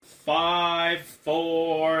5,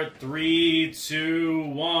 4, 3, 2,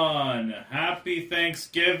 1. Happy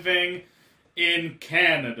Thanksgiving in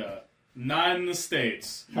Canada. Not in the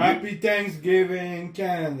States. Happy Thanksgiving,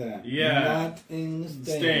 Canada. Yeah. Not in the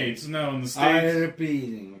States. No, in the States. I'm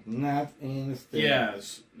repeating, not in the States.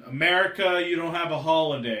 Yes. America, you don't have a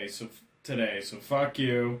holiday today, so fuck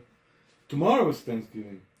you. Tomorrow's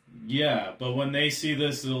Thanksgiving. Yeah, but when they see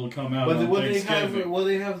this, it'll come out But on what Thanksgiving.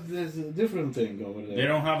 they have this different thing over there. They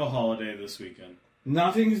don't have a holiday this weekend.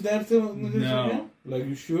 Nothing is there this No. weekend? Like,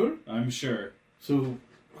 you sure? I'm sure. So,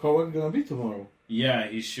 how are it gonna be tomorrow? Yeah,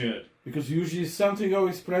 he should. Because usually something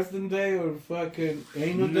always President Day or fucking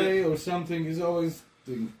Anal Day or something is always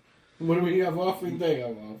when we have off and they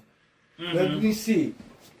have off. Mm-hmm. Let me see.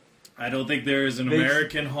 I don't think there is an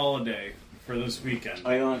American holiday for this weekend.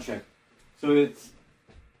 I wanna check. So it's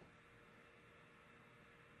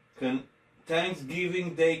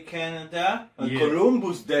Thanksgiving Day Canada and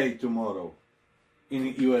Columbus Day tomorrow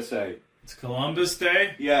in USA. It's Columbus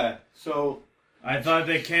Day? Yeah, so I thought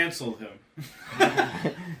they canceled him.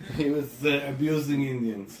 he was abusing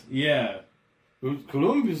Indians. Yeah.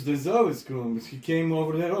 Columbus, there's always Columbus. He came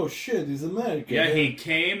over there, oh shit, he's American. Yeah, he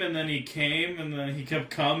came and then he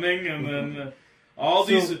kept coming and then all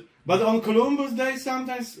these... But on Columbus Day,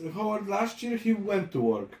 sometimes, Howard, last year, he went to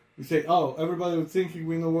work. He said, oh, everybody would think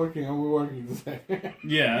we're not working and we're working today.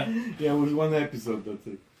 Yeah. Yeah, it was one episode, that's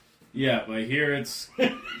it. Yeah, but here it's...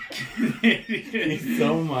 He's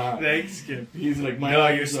so mad. Thanksgiving. He's like, no,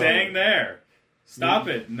 you're staying there. Stop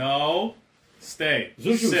it. No. Stay.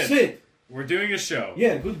 Zushu, sit. We're doing a show.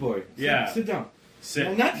 Yeah, good boy. Sit down. Sit.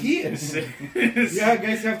 No, not here. Sit. Yeah,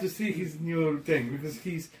 guys have to see his new thing because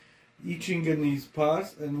he's itching in his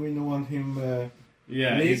paws and we don't want him...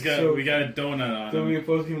 yeah, we got a donut on him. So we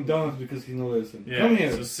put him down because he no listen. Yeah, come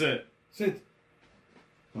here. So sit. Sit.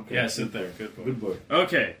 Okay. Yeah, sit there. Good boy. Good boy.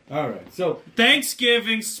 Okay. Alright, so...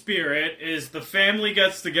 Thanksgiving spirit is the family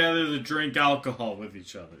gets together to drink alcohol with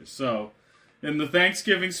each other. So, in the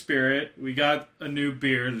Thanksgiving spirit, we got a new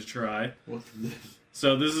beer to try. What's this?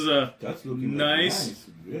 So this is a That's looking nice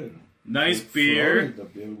beer. Nice beer. Florida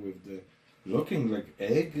beer with the... Looking like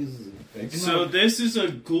eggs. So this is a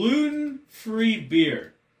gluten-free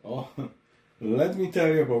beer. Oh, let me tell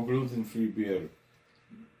you about gluten-free beer.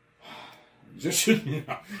 Just shoot me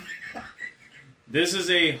now. This is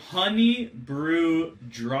a honey brew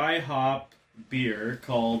dry hop beer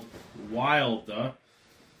called Wilda.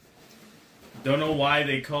 Don't know why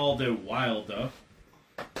they called it Wilda.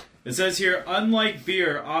 It says here, unlike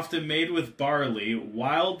beer often made with barley,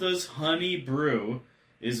 Wilda's honey brew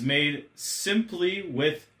is made simply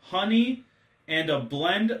with honey and a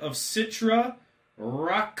blend of Citra,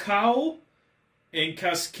 Rakau, and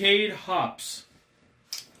Cascade hops.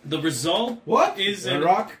 The result is a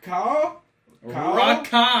rock cow?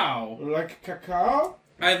 Rakau. Like cacao?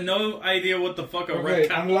 I have no idea what the fuck a Okay,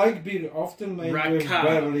 Rakau. unlike beer often made with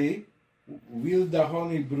barley, Wilda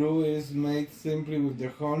honey brew is made simply with the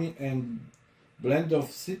honey and blend of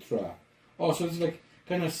citra. Oh, so it's like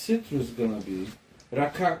kind of citrus gonna be.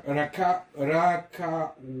 Rakau and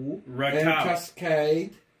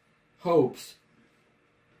Cascade hops.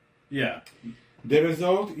 Yeah. The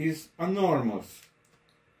result is enormous.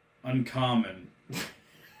 Uncommon.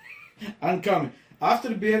 Uncommon.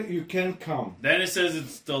 After beer, you can come. Then it says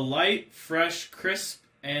it's delight, fresh, crisp,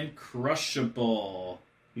 and crushable.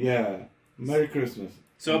 Yeah. Merry Christmas.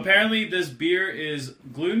 So apparently this beer is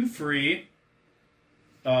gluten-free,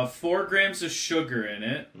 4 grams of sugar in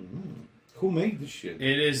it. Mm. Who made this shit?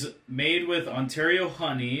 It is made with Ontario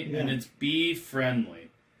honey, and it's bee-friendly.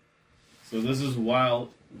 So this is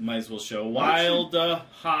wild, might as well show. Wilda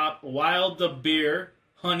beer,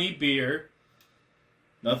 honey beer.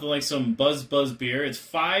 Nothing like some buzz beer. It's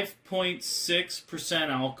 5.6%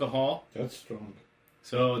 alcohol. That's strong.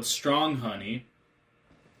 So it's strong honey.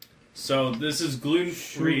 So this is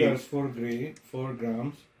gluten-free. Sugar's 4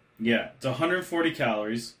 grams. Yeah, it's 140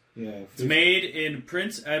 calories. Yeah. It's made in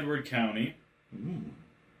Prince Edward County.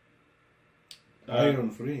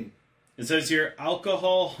 Iron-free. It says here,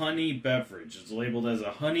 alcohol honey beverage. It's labeled as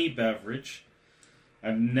a honey beverage.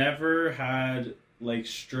 I've never had, like,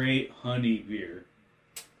 straight honey beer.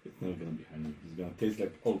 It's not going to be honey. It's going to taste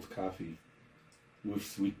like oat coffee with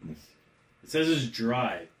sweetness. It says it's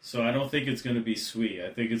dry, so I don't think it's going to be sweet. I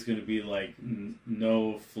think it's going to be, like,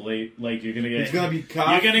 no flavor. Like, you're going to get... It's going to be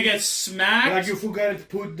coffee. You're going to get smacked. Like you forgot to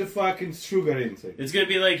put the fucking sugar inside. It's going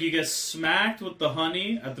to be like you get smacked with the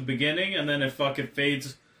honey at the beginning, and then it fucking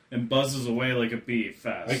fades and buzzes away like a bee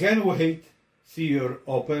fast. I can't wait. See your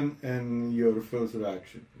open and your first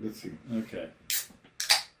reaction. Let's see. Okay.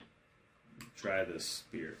 Try this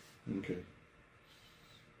beer. Okay.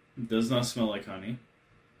 It does not smell like honey.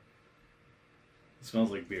 It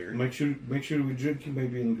smells like beer. Make sure we drink it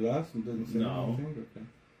maybe in a glass and doesn't say anything. Okay.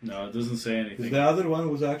 No, it doesn't say anything. Because the other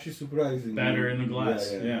one was actually surprising. Better in the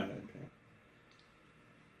glass. Yeah.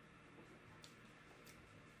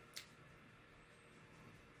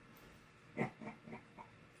 Okay.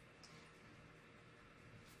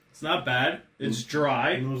 It's not bad. It's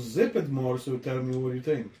dry. You know, zip it more, so tell me what you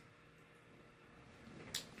think.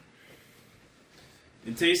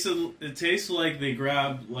 It tastes like they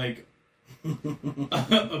grabbed like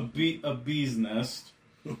a bee's nest.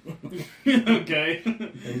 Okay.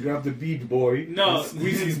 And grab the bead boy. No. And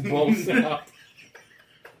squeeze his balls out.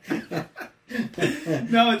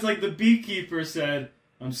 No, it's like the beekeeper said,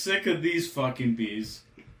 I'm sick of these fucking bees.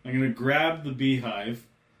 I'm gonna grab the beehive.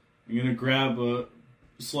 I'm gonna grab a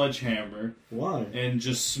sledgehammer. Why? And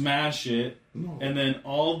just smash it. No. And then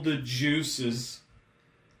all the juices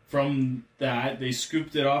from that, they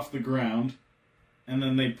scooped it off the ground. And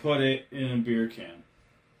then they put it in a beer can.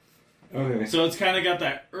 Okay. So it's kind of got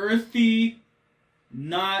that earthy,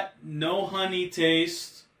 no honey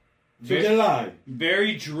taste. So they lie.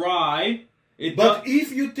 Very dry. But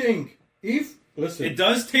if you think, listen. It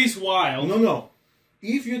does taste wild. No.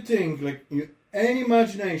 If you think, like, any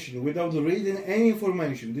imagination, without reading any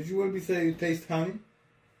information, did you ever say you taste honey?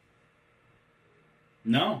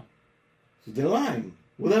 No. So they're lying.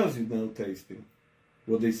 What else is now tasting?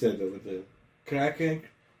 What they said over there. Cracking,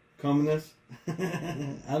 commoners,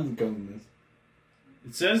 uncommoners.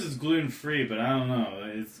 It says it's gluten free, but I don't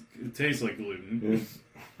know. It tastes like gluten.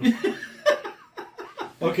 Yes.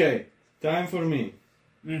 Okay, time for me.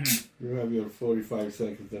 Mm-hmm. You have your 45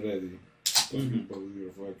 seconds already. Talking about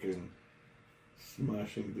your fucking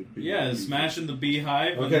smashing the beehive. Yeah, smashing the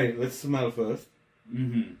beehive. Okay, let's smell first.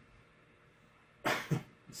 Mm-hmm.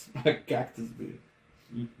 Smell cactus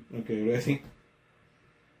beer. Okay, ready?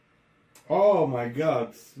 Oh my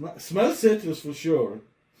god. Smell citrus for sure.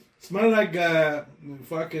 Smell like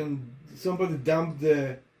fucking somebody dumped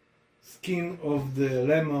the skin of the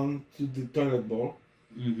lemon to the toilet bowl.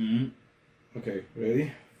 Mm-hmm. Okay,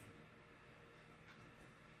 ready?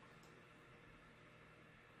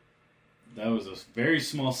 That was a very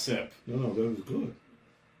small sip. No, that was good.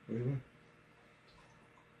 Wait.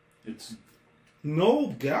 It's... No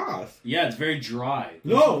gas. Yeah, it's very dry.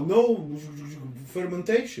 No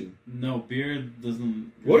fermentation. No, beer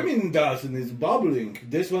doesn't... What do you mean doesn't? It's bubbling.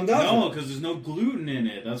 This one doesn't. No, because there's no gluten in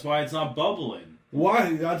it. That's why it's not bubbling.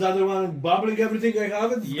 Why? That other one bubbling everything I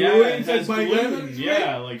have? It's Yeah, gluten it has inside my gluten. lemon?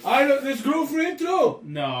 Yeah, like... I know, it's gluten-free too.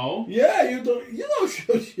 No. Yeah, you don't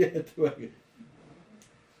show shit.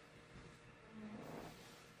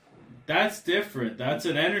 That's different. That's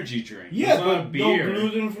an energy drink. Yeah, That's but not beer. no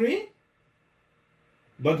gluten-free?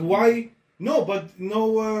 But why? No, but no,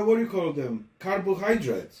 what do you call them?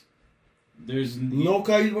 Carbohydrates. There's... No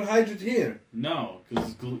carbohydrate here. No,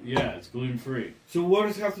 because it's gluten-free. So what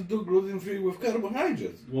does it have to do gluten-free with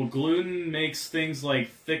carbohydrates? Well, gluten makes things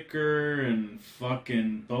like thicker and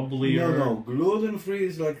fucking bubblier. No, gluten-free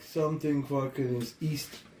is like something fucking is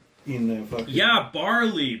yeast in fucking... Yeah,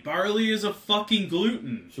 barley. Barley is a fucking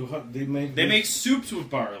gluten. So how, they make... They make soups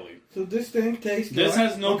with barley. So this thing tastes... This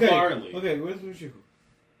has no barley. Okay, where's Chico?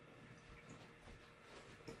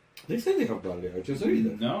 They said they have barley. I just read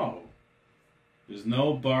it. No. There's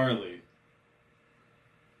no barley.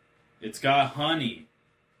 It's got honey.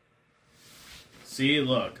 See,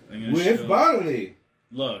 look. With barley.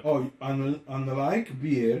 Look. Oh, unlike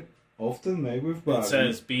beer, often made with barley. It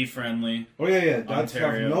says bee friendly. Oh yeah, that's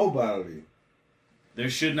Ontario. have no barley. There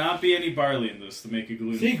should not be any barley in this to make it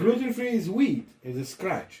gluten-free. See, gluten-free is wheat. It's a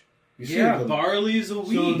scratch. Yeah, barley is a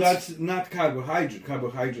wheat. So that's not carbohydrate.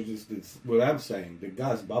 Carbohydrate is what I'm saying. The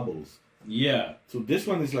gas bubbles. Yeah. So this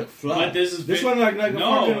one is like flat. But this one like a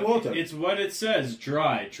fucking water. It's what it says.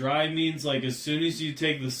 Dry. Dry means like as soon as you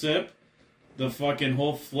take the sip, the fucking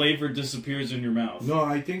whole flavor disappears in your mouth. No,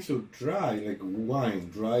 I think so. Dry, like wine.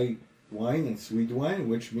 Dry wine and sweet wine,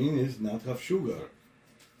 which means not have sugar.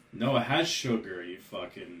 No, it has sugar, you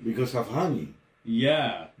fucking... Because have honey.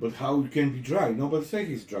 Yeah. But how it can be dry? Nobody says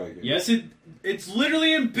it's dry here. Yes, it's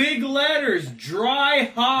literally in big letters.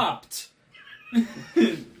 Dry hopped.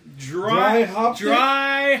 Dry hopped?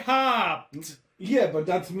 Dry hopped. Yeah, but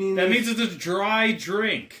that means... That means it's a dry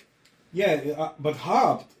drink. Yeah, but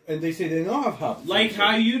hopped, and they say they don't have hopped. Like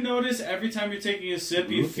how you notice every time you're taking a sip,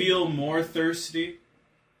 you feel more thirsty.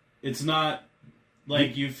 It's not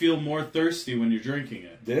like you feel more thirsty when you're drinking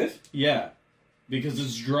it. This? Yeah, because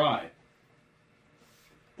it's dry.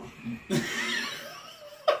 I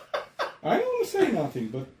don't want to say nothing,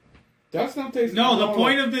 but that's not tasting. No, the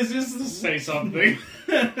point of this is to say something.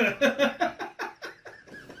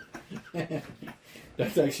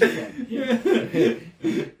 That's actually fun.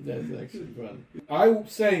 That's actually fun. I'm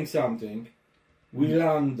saying something.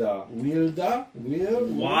 Wilda. Wilda?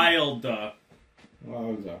 Wilda.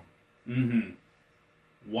 Wilda. Mm-hmm.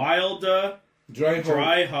 Wilda.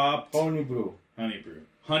 Dry hop. Honey brew.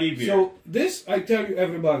 Honey beer. So this, I tell you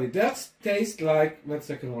everybody, that tastes like... Let's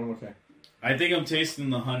second one more time. I think I'm tasting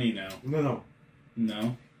the honey now. No.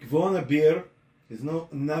 No? If you want a beer, it's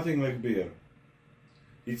nothing like beer.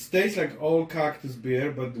 It tastes like all cactus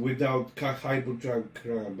beer, but without hybrid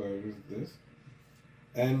cranberries. This.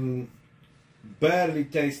 And barely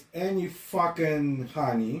taste any fucking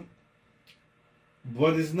honey.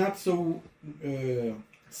 But it's not so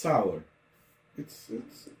sour.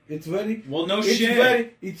 It's very... Well, no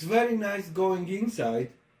shit. It's very nice going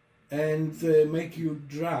inside and make you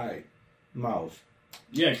dry mouth.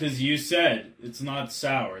 Yeah, because you said it's not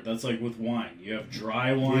sour. That's like with wine. You have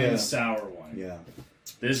dry wine, sour wine. Yeah.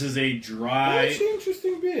 This is a dry... Actually,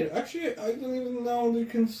 interesting beer. Actually, I don't even know they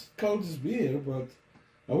can call this beer, but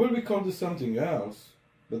I will be called this something else.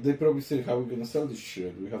 But they probably say, how are we going to sell this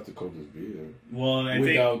shit? We have to call this beer. Well, I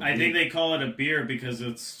think they call it a beer because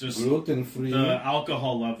it's just... gluten-free. The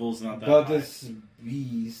alcohol level is not that high. But it's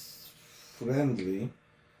bee-friendly.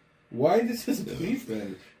 Why this is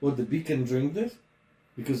bee-friendly? What, the bee can drink this?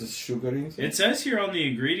 Because it's sugar inside? It says here on the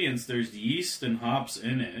ingredients there's yeast and hops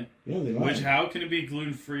in it. Yeah, they Which, how can it be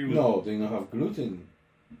gluten-free? No, they don't have gluten.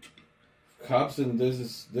 Hops and this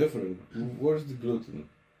is different. Where's the gluten?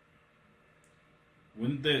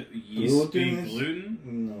 Wouldn't the yeast be gluten?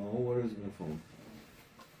 No, where is my phone?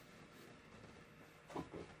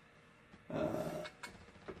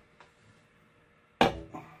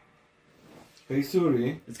 Hey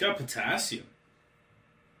Suri. It's got potassium.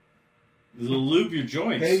 It'll lube your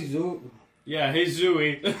joints. Hey Zoo. Yeah, hey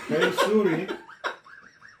Zooey. Hey Suri.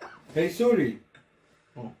 Hey Suri.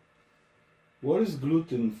 Oh. What does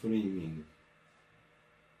gluten-free mean?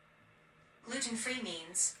 Gluten-free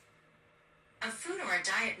means a food or a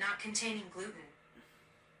diet not containing gluten.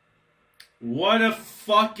 What a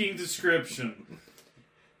fucking description.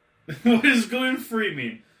 What does gluten-free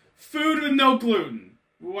mean? Food with no gluten.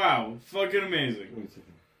 Wow, fucking amazing. Wait a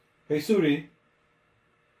second. Hey Suri.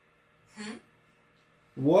 Hmm?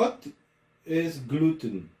 What is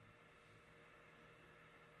gluten?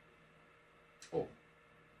 Oh.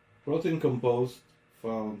 Protein composed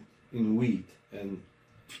found in wheat and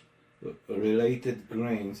related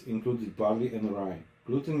grains, including barley and rye.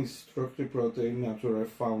 Gluten is structured protein naturally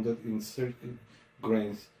found in certain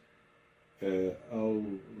grains.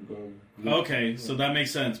 Okay, so that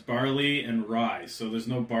makes sense. Barley and rye. So there's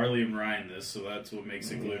no barley and rye in this, so that's what makes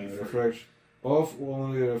it gluten-free.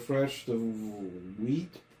 Only refreshed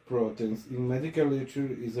wheat proteins in medical literature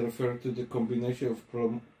is referred to the combination of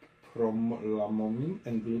prolamine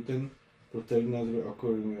and gluten protein naturally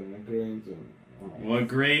occurring in grains. What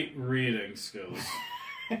great reading skills.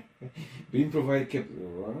 Being provided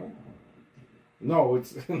No,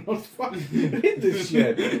 it's not fucking read this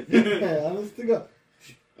shit. Honest to God.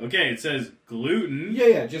 Okay, it says gluten.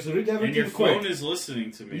 Yeah, just read everything. And your quick. phone is listening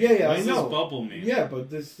to me. Yeah, what does I know. this bubble mean? Yeah, but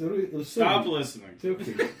this... Stop listening.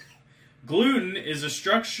 Gluten is a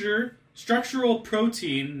structural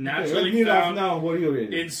protein naturally found now. What are you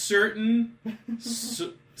reading? In certain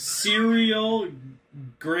cereal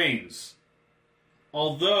grains.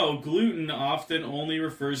 Although gluten often only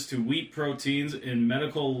refers to wheat proteins in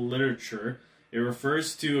medical literature, it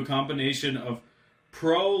refers to a combination of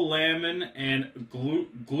prolamine and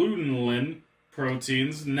glutenin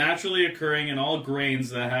proteins naturally occurring in all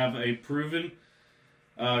grains that have a proven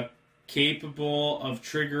capable of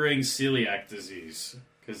triggering celiac disease.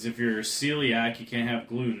 Because if you're celiac, you can't have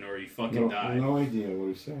gluten or you fucking die. No idea what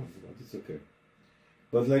you're saying, but it's okay.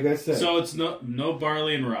 But like I said... So it's no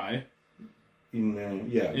barley and rye. No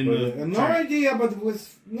idea, but it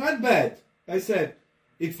was not bad. I said,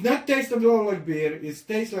 it's not taste at all like beer. It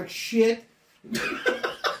tastes like shit.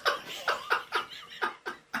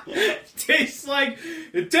 It tastes like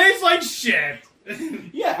shit.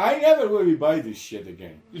 Yeah, I never will buy this shit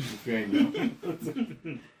again. You didn't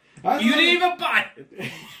even buy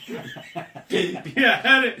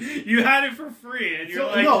it. You had it for free, and you're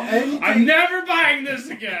I'm never buying this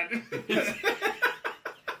again.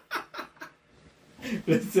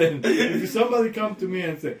 Listen, if somebody come to me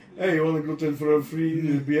and say, hey, you want a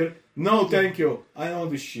gluten-free beer? No, thank you. I know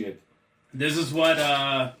this shit. This is what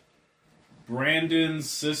Brandon's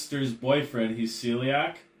sister's boyfriend, he's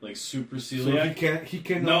celiac, like super celiac. So he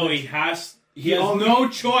can. No, he has no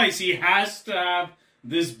choice. He has to have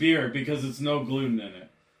this beer because it's no gluten in it.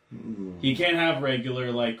 He can't have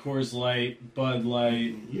regular like Coors Light, Bud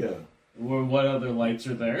Light. Yeah. Or what other lights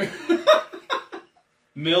are there?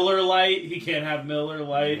 Miller Lite. He can't have Miller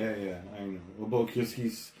Lite. Yeah, I know. Well, because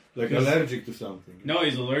he's like allergic to something. No,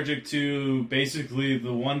 he's allergic to basically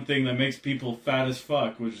the one thing that makes people fat as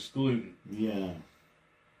fuck, which is gluten. Yeah.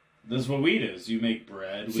 That's what wheat is. You make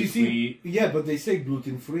bread with wheat. Yeah, but they say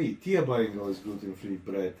gluten-free. Tia buying always gluten-free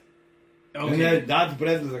bread. Okay. And that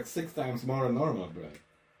bread is like 6 times more than normal bread.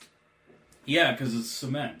 Yeah, because it's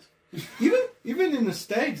cement. Even in the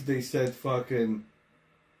States, they said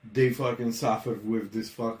they fucking suffer with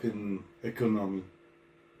this fucking economy.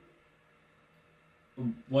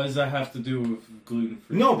 What does that have to do with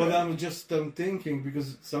gluten-free? No, but I'm thinking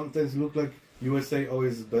because sometimes look like USA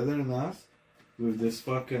always better than us with this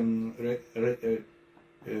fucking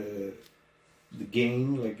the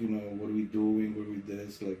game, like, you know, what are we doing, what are we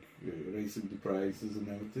this, like raising the prices and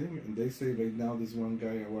everything. And they say right now this one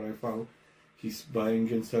guy, what I found, he's buying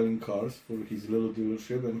and selling cars for his little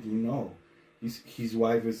dealership, and his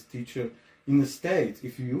wife is teacher in the States.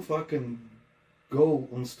 If you fucking go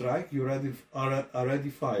on strike, you already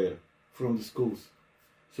fired from the schools,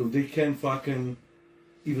 so they can't fucking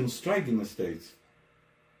even strike in the States.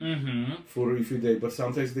 For a few days, but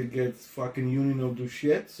sometimes they get fucking union or do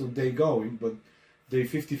shit, so they going, but they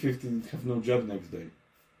 50-50 have no job next day.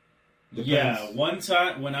 Depends. Yeah, one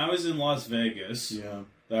time when I was in Las Vegas,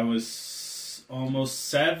 that was almost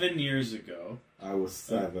 7 years ago. I was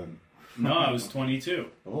 7. No, I was 22.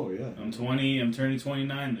 Oh yeah. I'm 20. I'm turning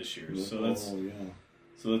 29 this year. So that's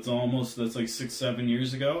that's like 6-7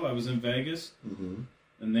 years ago. I was in Vegas.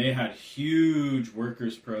 And they had huge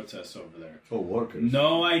workers' protests over there. Oh, workers.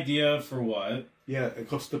 No idea for what. Yeah,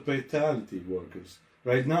 hospitality workers.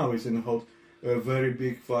 Right now it's in a very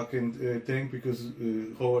big fucking thing because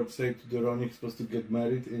Howard said to Ronnie he's supposed to get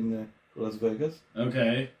married in Las Vegas.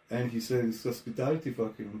 Okay. And he said it's hospitality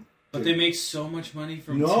fucking... But they make so much money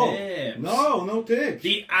from tips. No tips.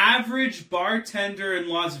 The average bartender in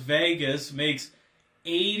Las Vegas makes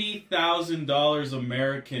 $80,000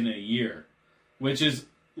 American a year, which is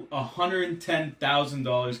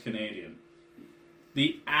 $110,000 Canadian.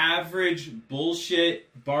 The average bullshit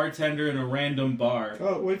bartender in a random bar.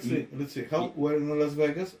 Oh, let's see. Where in Las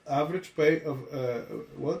Vegas? Average pay of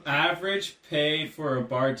what? Average pay for a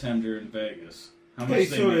bartender in Vegas. How much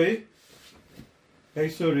they make? Hey,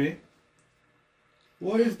 sorry.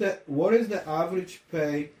 What is the average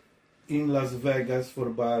pay in Las Vegas for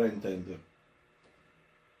bartender?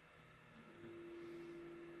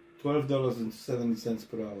 $12.70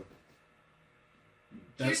 per hour.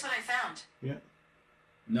 Here's what I found. Yeah.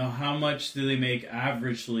 Now, how much do they make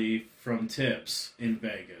averagely from tips in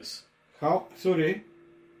Vegas? How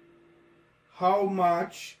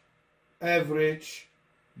much average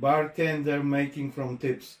bartender making from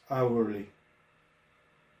tips hourly?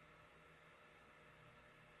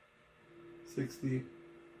 $60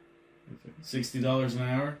 an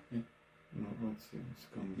hour? Yeah. No, let's see. It's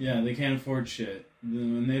coming. Yeah, they can't afford shit.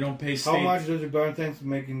 And they don't pay state. How much does the bartender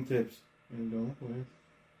make in tips? Wait.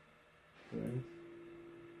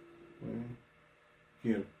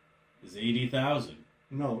 Here. It's $80,000.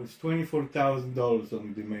 No, it's $24,000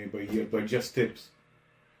 only they make by year by just tips.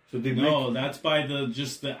 So they that's by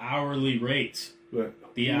just the hourly rate. Right.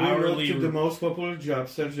 The hourly. To the most popular job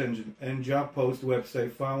search engine and job post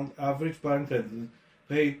website found average bartenders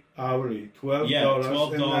pay hourly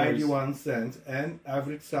 $12.91 and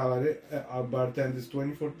average salary our bartender is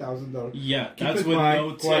 $24,000. Yeah, that's with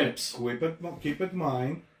no tips. Keep in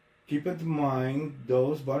mind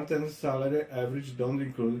those bartenders' salary average don't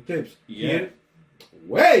include tips. Yeah.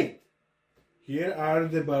 Here are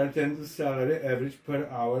the bartender's salary average per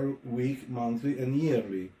hour, week, monthly, and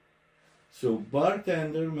yearly. So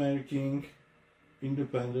bartender making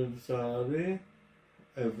independent salary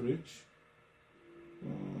average.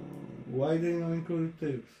 Why they don't include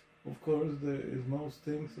tips? Of course, there is most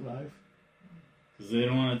things in life. Because they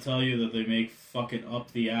don't want to tell you that they make fucking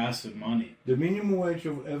up the ass of money. The minimum wage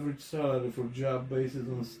of average salary for job based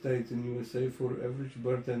on states in USA for average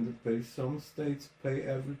bartender pay. Some states pay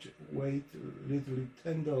average wage literally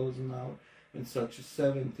 $10 an hour and such as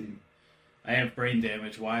 $17. I have brain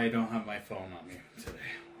damage. Why I don't have my phone on me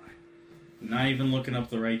today? I'm not even looking up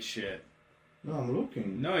the right shit. No, I'm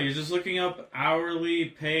looking. No, you're just looking up hourly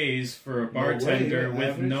pays for a bartender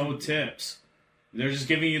with no tips. They're just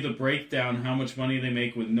giving you the breakdown how much money they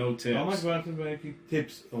make with no tips. How much bartender making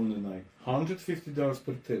tips on the night? $150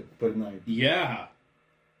 per tip per night. Yeah.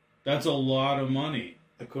 That's a lot of money.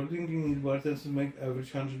 Accordingly, bartenders make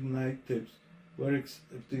average 109 tips. We're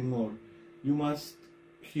expecting more. You must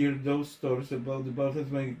hear those stories about the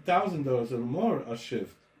bartenders making $1,000 or more a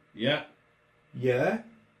shift. Yeah. Yeah,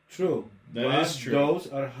 true. That is true. Those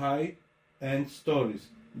are high-end stories.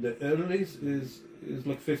 the earlies is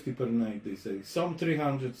like 50 per night. They say some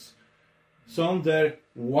 300s, some there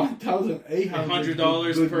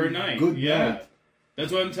 $1,800 per night. Good yeah, night.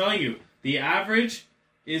 That's what I'm telling you. The average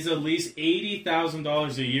is at least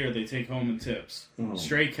 $80,000 a year they take home in tips,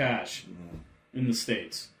 straight cash, in the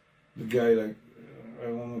States. The guy like,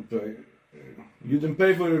 I want to pay. You didn't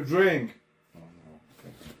pay for your drink. Oh no.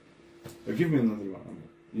 Okay. Give me another one.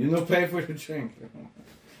 You don't pay for your drink.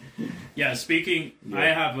 Yeah, speaking, I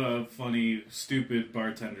have a funny, stupid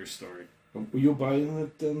bartender story. You buying a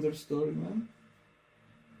tender story, man?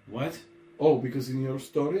 What? Oh, because in your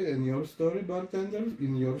story, bartender,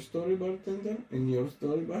 in your story, bartender, in your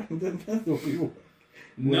story, bartender.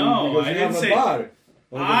 No, I didn't say. Bar.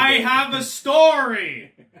 I have a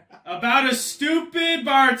story about a stupid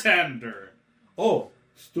bartender. Oh,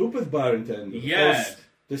 stupid bartender. Yes.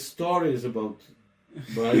 The story is about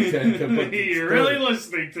bartender. But you're really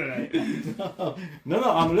listening today. No,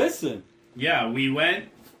 I'm listening. Yeah, we went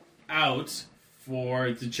out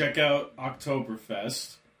to check out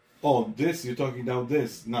Oktoberfest. Oh, you're talking about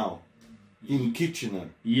this now. In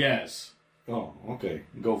Kitchener. Yes. Oh, okay.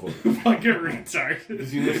 Go for it. Fucking retard.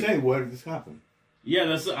 Because you were saying where did this happen?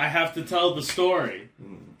 Yeah, I have to tell the story.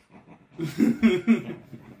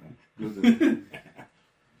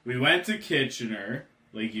 We went to Kitchener,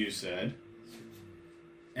 like you said.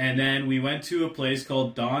 And then we went to a place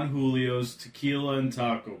called Don Julio's Tequila and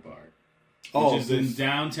Taco Bar. Which is in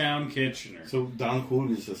downtown Kitchener. So Don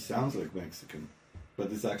Julio's just sounds like Mexican.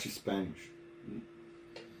 But it's actually Spanish.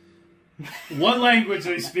 What language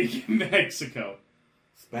do they speak in Mexico?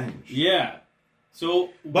 Spanish. Yeah. So,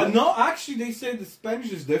 but no, actually, they say the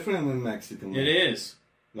Spanish is different than Mexican. It is.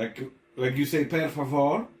 Like you say, per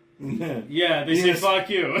favor. Yeah, they say fuck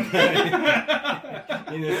you.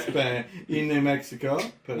 in Mexico,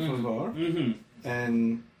 per favor. Mm-hmm.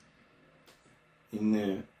 And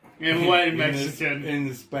in white Mexican.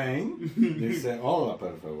 In Spain, they say hola,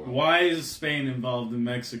 per favor. Why is Spain involved in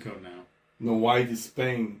Mexico now? No, why did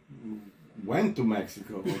Spain went to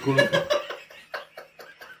Mexico?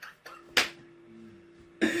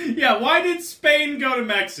 Yeah, why did Spain go to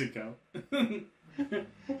Mexico?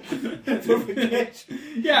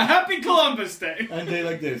 Yeah, happy Columbus Day. And they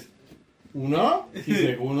like this. Uno? He's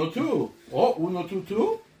like, uno, two. Oh, uno, two,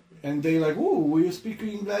 two? And they like, oh, will you speak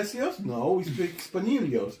Inglesios? No, we speak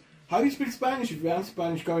Spanilios. How do you speak Spanish if you have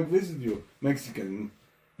Spanish coming to visit you? Mexican.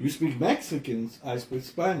 You speak Mexicans, I speak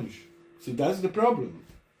Spanish. So that's the problem.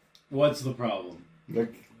 What's the problem?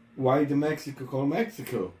 Like, why the Mexico called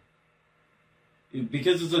Mexico?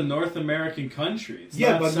 Because it's a North American country. It's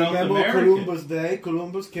yeah, not but South remember American. Columbus Day?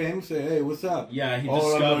 Columbus came and said, hey, what's up? Yeah, he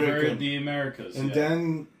All discovered American. the Americas. And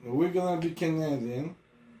then we're gonna be Canadian.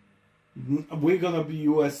 We're gonna be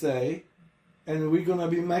USA. And we're gonna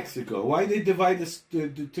be Mexico. Why they divide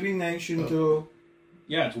the three nations to...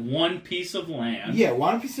 Yeah, it's one piece of land. Yeah,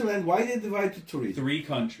 one piece of land. Why they divide to three? 3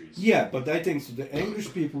 countries. Yeah, but I think so. The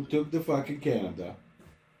English people took the fucking Canada.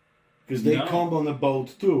 Because they come on a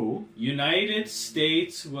boat too. United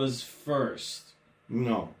States was first.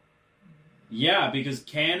 No. Yeah, because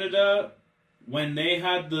Canada, when they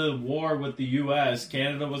had the war with the U.S.,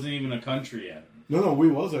 Canada wasn't even a country yet. No, we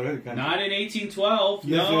was already a country. Not in 1812.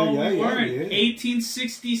 Yes, no, yeah, we weren't. Yeah.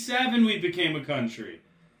 1867 we became a country.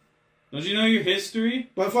 Don't you know your history?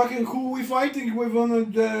 But fucking who we fighting with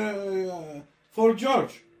on the Fort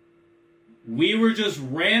George? We were just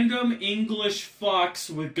random English fucks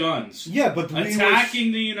with guns. Yeah, but we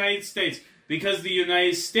attacking the United States. Because the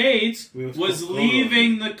United States was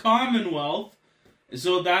leaving the Commonwealth,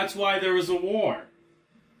 so that's why there was a war.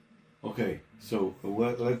 Okay, so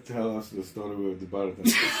let's tell us the story with the bartender.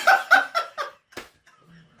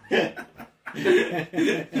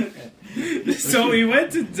 So we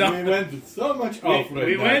went to Don. We went so much off right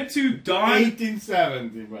We now. went to Don.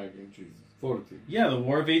 1870, fucking Jesus. 40. Yeah, the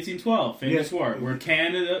War of 1812, famous war. Where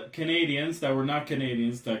Canadians that were not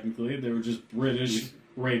Canadians technically, they were just British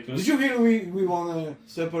rapists. Did you hear we want to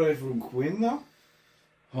separate from Queen now?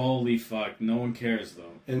 Holy fuck, no one cares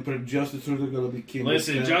though. And Justin Trudeau gonna be king.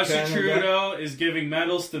 Listen, Justin Trudeau is giving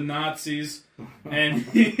medals to Nazis, and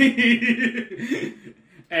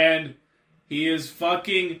and he is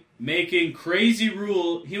fucking making crazy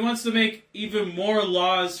rule. He wants to make even more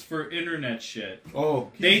laws for internet shit.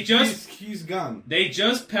 Oh, he's gone. They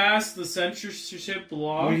just passed the censorship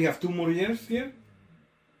law. We have 2 more years here?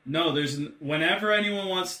 No, whenever anyone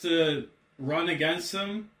wants to run against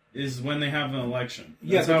him is when they have an election.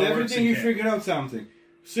 That's but everything you figure out something.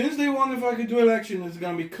 Since they want to fucking do election, it's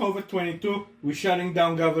gonna be COVID-22. We're shutting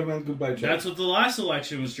down government. Goodbye, Jack. That's what the last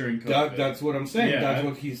election was during COVID. That's what I'm saying. Yeah. That's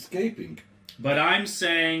what he's escaping. But I'm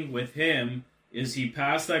saying with him, is he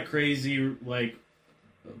passed that crazy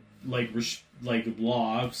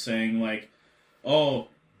law saying like, oh,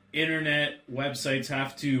 internet websites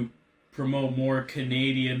have to promote more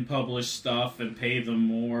Canadian published stuff and pay them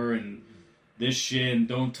more and this shit and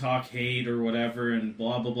don't talk hate or whatever and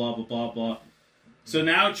blah blah blah blah blah blah. So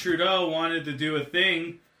now Trudeau wanted to do a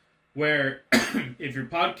thing where if your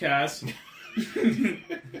podcast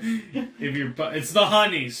it's the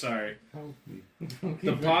honey, sorry.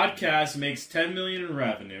 The podcast makes 10 million in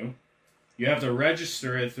revenue. You have to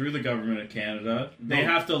register it through the government of Canada. They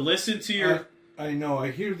have to listen to your. I know. I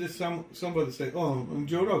hear this. Somebody say, "Oh,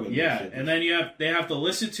 Joe Rogan." Yeah, and then they have to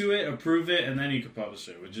listen to it, approve it, and then you can publish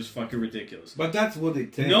it, which is fucking ridiculous. But that's what they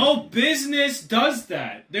take. No business does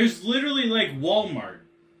that. There's literally like Walmart.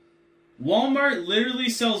 Walmart literally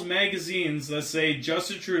sells magazines that say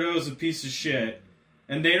Justin Trudeau is a piece of shit,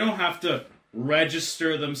 and they don't have to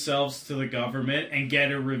register themselves to the government and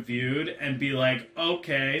get it reviewed and be like,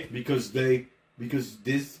 okay. Because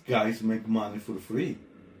these guys make money for free.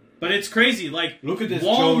 But it's crazy. Like, look at this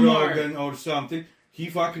Walmart, Joe Rogan or something. He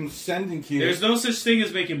fucking sending here. There's no such thing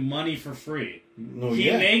as making money for free. No,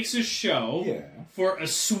 he makes a show for a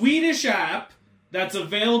Swedish app that's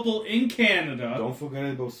available in Canada. Don't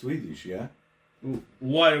forget about Swedish, yeah?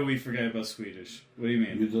 What do we forget about Swedish? What do you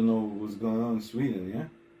mean? You don't know what's going on in Sweden, yeah?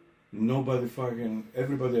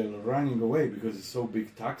 Everybody are running away because it's so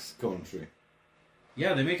big tax country.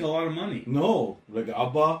 Yeah, they make a lot of money. No, like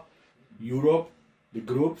ABBA, Europe, the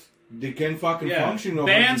groups, they can't fucking function over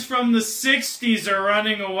bands from the 60s are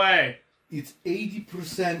running away. It's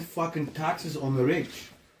 80% fucking taxes on the rich.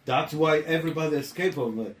 That's why everybody escaped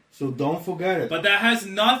from it. So don't forget it. But that has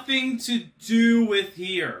nothing to do with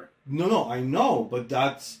here. No, I know, but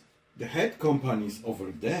that's the head companies over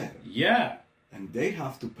there. Yeah. And they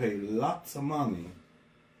have to pay lots of money,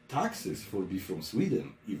 taxes for be from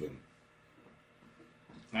Sweden even.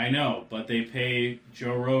 I know, but they pay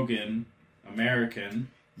Joe Rogan, American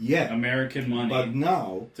money. But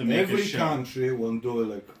now, to make every country won't do it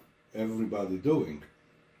like everybody doing.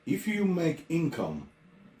 If you make income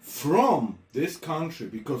from this country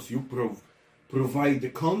because you provide the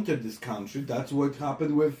content this country, that's what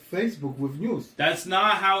happened with Facebook, with news. That's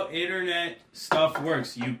not how internet stuff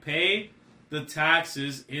works. You pay the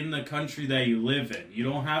taxes in the country that you live in. You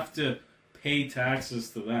don't have to pay taxes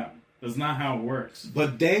to them. That's not how it works.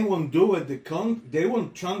 But they won't do it. They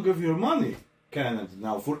want chunk of your money, Canada,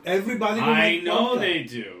 now, for everybody who I know they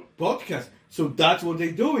do. Podcast. So that's what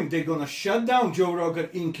they're doing. They're going to shut down Joe Rogan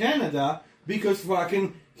in Canada because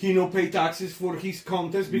fucking he no pay taxes for his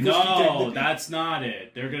contest. No, that's not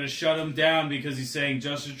it. They're going to shut him down because he's saying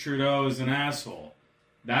Justin Trudeau is an asshole.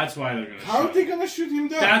 That's why they're going to How are they going to shoot him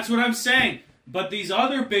down? That's what I'm saying. But these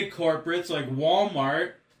other big corporates like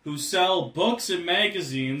Walmart, who sell books and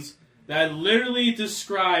magazines that literally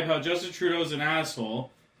describe how Justin Trudeau is an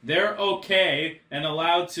asshole, they're okay and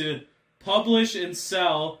allowed to publish and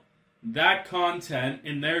sell that content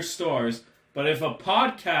in their stores. But if a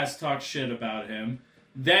podcast talks shit about him,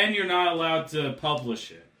 then you're not allowed to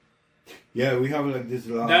publish it. Yeah, we have like this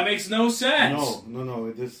law. That makes no sense. No,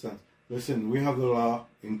 it does sense. Listen, we have the law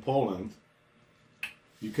in Poland.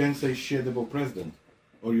 You can't say shit about president,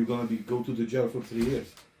 or you're gonna go to the jail for 3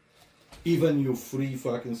 years. Even your free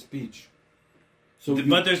fucking speech.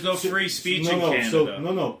 But there's no free speech in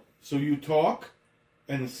Canada. So you talk,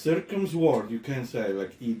 and circumword you can say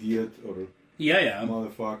like idiot or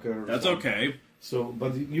motherfucker. That's okay. So,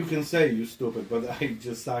 but you can say you stupid. But I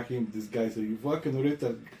just saw him. This guy said, "You fucking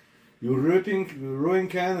retard. You're ruining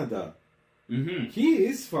Canada." Mm-hmm. He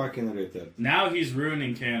is fucking retard. Now he's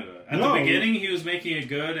ruining Canada. At the beginning, he was making it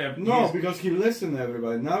good. Because he listened to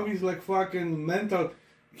everybody. Now he's like fucking mental.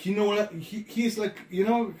 He's like,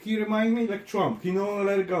 he remind me like Trump. He don't want to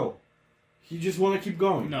let it go. He just want to keep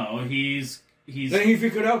going. No, he's. Then he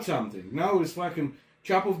figured out something. Now it's fucking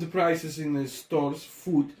chop off the prices in the stores,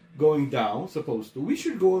 food going down. Supposed to. We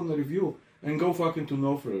should go on a review and go fucking to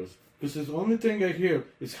no frills. Because the only thing I hear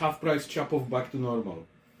is half price chop off back to normal.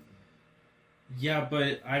 Yeah,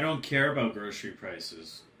 but I don't care about grocery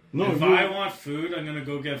prices. No, if I want food, I'm gonna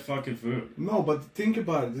go get fucking food. No, but think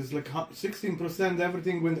about it. It's like 16%.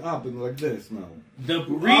 Everything went up and like this now. The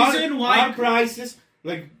reason why our prices,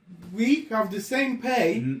 like we have the same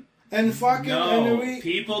pay, and fucking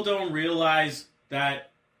people don't realize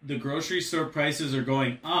that the grocery store prices are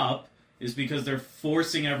going up is because they're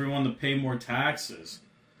forcing everyone to pay more taxes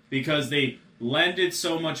because they lended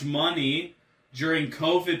so much money during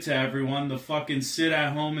COVID to everyone to fucking sit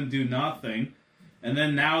at home and do nothing. And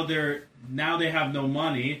then now they have no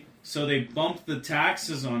money, so they bumped the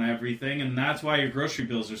taxes on everything, and that's why your grocery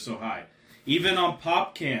bills are so high. Even on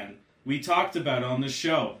Pop Can, We talked about it on the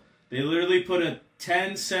show. They literally put a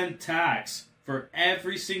 10-cent tax for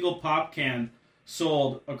every single pop can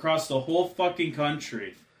sold across the whole fucking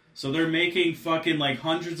country. So they're making fucking like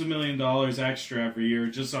hundreds of $1,000,000 extra every year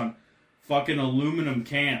just on fucking aluminum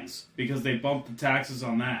cans because they bumped the taxes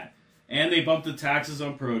on that. And they bumped the taxes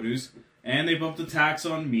on produce. And they bumped the tax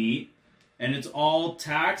on meat. And it's all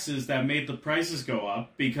taxes that made the prices go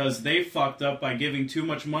up because they fucked up by giving too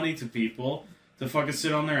much money to people to fucking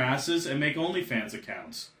sit on their asses and make OnlyFans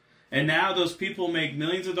accounts. And now those people make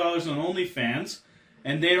millions of dollars on OnlyFans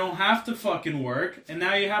and they don't have to fucking work. And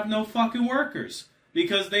now you have no fucking workers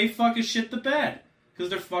because they fucking shit the bed because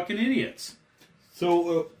they're fucking idiots.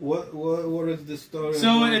 So, what is the story?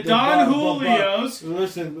 So, at Don Julio's...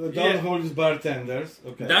 Listen, Don Julio's Bartenders.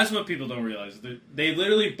 Okay. That's what people don't realize. They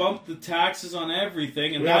literally bumped the taxes on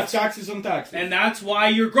everything. And that's taxes on taxes. And that's why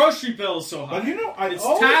your grocery bill is so high. But you know,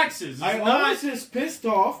 it's taxes. I always is pissed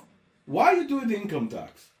off. Why you do the income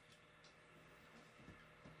tax?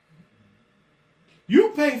 You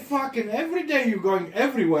pay fucking... Every day you're going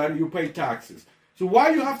everywhere, you pay taxes. So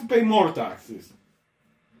why you have to pay more taxes?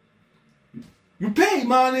 You pay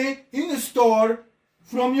money in the store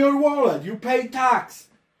from your wallet. You pay tax.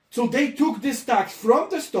 So they took this tax from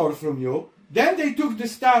the store from you. Then they took the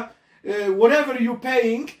stuff, whatever you're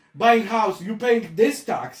paying, buying house, you're paying this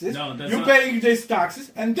taxes. No, that's you're paying this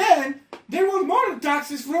taxes. And then they want more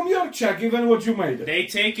taxes from your check, even what you made it. They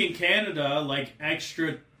take in Canada like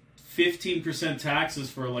extra 15% taxes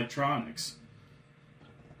for electronics.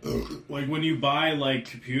 Like when you buy like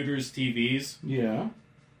computers, TVs. Yeah.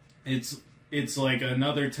 It's like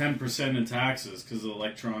another 10% in taxes because of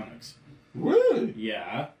electronics. Really?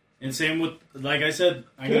 Yeah. And same with, like I said,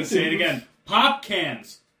 I'm going to say it again. Pop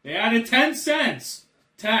cans. They added 10 cents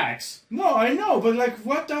tax. No, I know, but like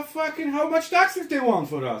what the fucking, how much taxes they want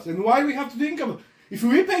for us? And why we have to do income? If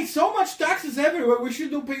we pay so much taxes everywhere, we should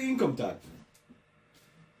do pay income tax.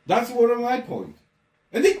 That's one of my point.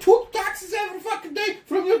 And they took taxes every fucking day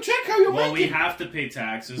from your check. How you make it? Well, we have to pay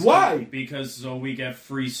taxes. Why? Because so we get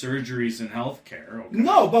free surgeries and health care. Okay.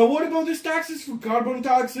 No, but what about these taxes for carbon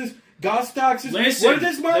taxes, gas taxes? Listen, where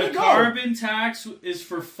does money the go? carbon tax is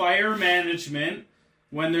for fire management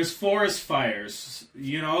when there's forest fires.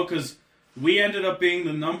 You know, because we ended up being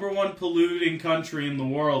the #1 polluting country in the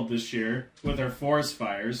world this year with our forest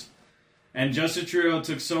fires. And Justin Trudeau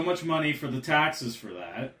took so much money for the taxes for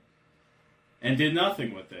that. And did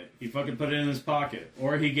nothing with it. He fucking put it in his pocket.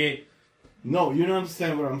 Or he gave... No, you don't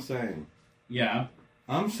understand what I'm saying. Yeah.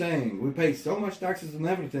 I'm saying we pay so much taxes on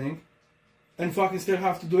everything and fucking still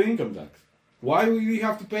have to do income tax. Why do we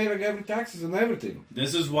have to pay like every taxes on everything?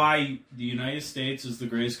 This is why the United States is the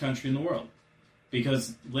greatest country in the world.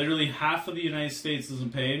 Because literally half of the United States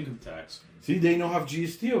doesn't pay income tax. See, they don't have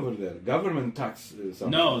GST over there. Government tax.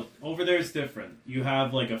 No, over there it's different. You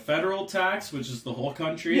have like a federal tax, which is the whole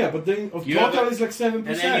country. Yeah, but then total is like 7%. And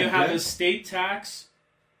then you have a state tax,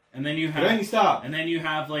 and then you have and then you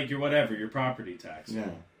have like your whatever, your property tax. Yeah,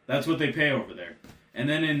 that's what they pay over there. And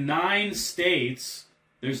then in 9 states,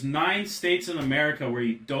 there's 9 states in America where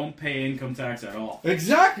you don't pay income tax at all.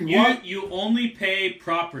 Exactly. You only pay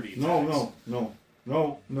property tax. No.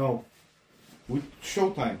 With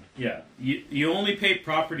Showtime. Yeah, you only pay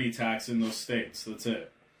property tax in those states. That's it.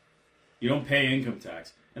 You don't pay income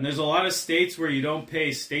tax. And there's a lot of states where you don't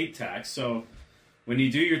pay state tax. So when you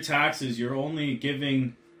do your taxes, you're only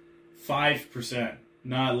giving 5%,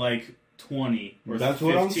 not like 20 or 15. That's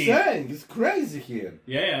what I'm saying. It's crazy here.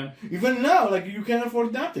 Yeah. Even now, like you can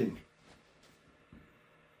afford nothing.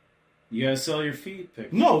 You gotta sell your feet,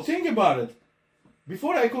 pick. No, think about it.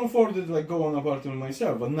 Before I could afford it, like go on apartment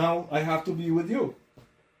myself, but now I have to be with you.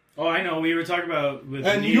 Oh, I know. We were talking about with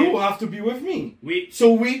and me. You have to be with me.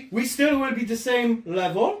 So we still will be the same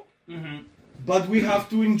level, but we have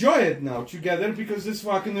to enjoy it now together because it's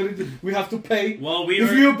fucking. We have to pay. Well,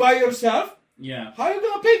 if you by yourself. Yeah. How are you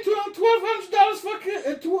gonna pay $1,200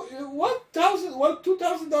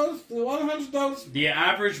 $2,000, $100? The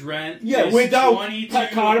average rent. Yeah, is without 22...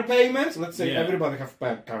 car payments. Let's say everybody have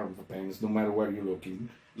car payments, no matter where you're looking,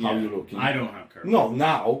 how you're looking. I don't have car. No,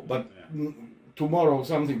 now, but tomorrow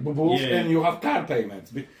something and you have car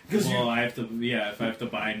payments because I have to. Yeah, if I have to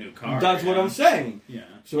buy a new car. That's what I'm saying. Yeah.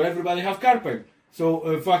 So everybody have car payment. So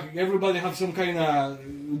everybody have some kind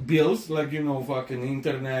of bills, like fucking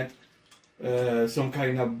internet. Some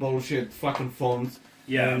kind of bullshit fucking phones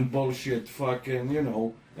and bullshit fucking,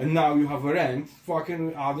 and now you have a rent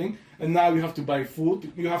fucking adding, and now you have to buy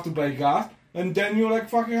food, you have to buy gas, and then you like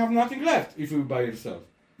fucking have nothing left if you buy yourself.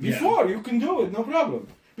 Before you can do it, no problem.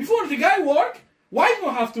 Before the guy work, why you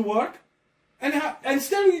don't have to work, and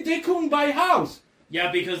still they couldn't buy a house.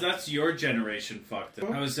 Yeah, because that's your generation fucked it.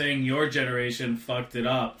 I was saying your generation fucked it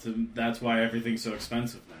up. That's why everything's so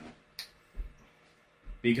expensive now.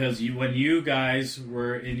 Because when you guys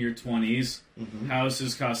were in your 20s,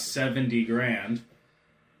 houses cost 70 grand.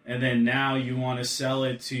 And then now you want to sell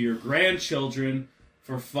it to your grandchildren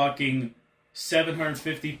for fucking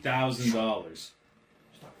 $750,000.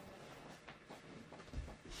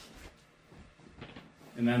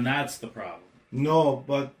 And then that's the problem. No,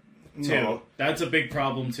 but... No. That's a big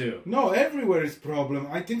problem too. No, everywhere is problem.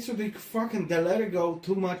 I think so they let it go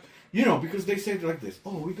too much. You know, because they say it like this.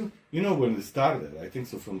 Oh, we go... You know when it started, I think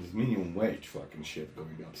so from this minimum wage fucking shit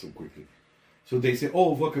going up so quickly. So they say,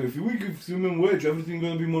 oh, fuck, if we give minimum wage, everything's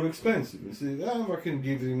going to be more expensive. And say, fucking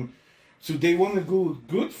give them... So they want to go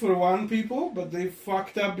good for one people, but they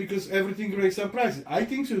fucked up because everything raised up prices. I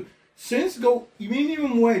think so. Since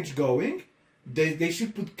minimum wage going, they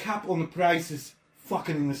should put cap on the prices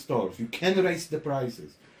fucking in the stores. You can raise the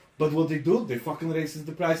prices. But what they do, they fucking raises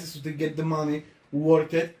the prices so they get the money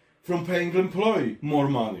worth it from paying the employee more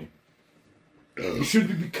money. It should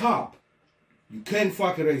be cap. You can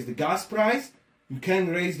fucking raise the gas price. You can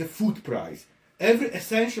raise the food price. Every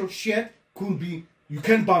essential shit could be, you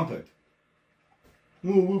can bump it.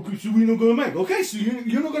 Oh, so we're not gonna make it. Okay, so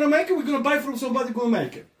you're not gonna make it, we're gonna buy from somebody gonna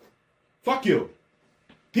make it. Fuck you.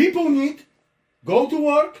 People need go to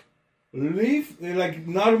work, live like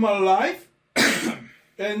normal life,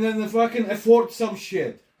 and then fucking afford some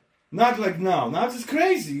shit. Not like now. Now it's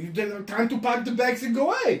crazy. Time to pack the bags and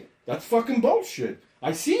go away. That's fucking bullshit.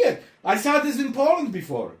 I see it. I saw this in Poland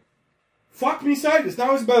before. Fuck me sideways.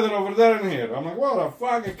 Now it's better over there than here. I'm like, what the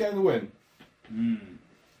fuck? I can't win.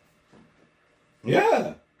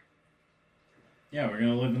 Yeah. Yeah, we're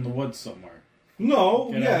gonna live in the woods somewhere. No,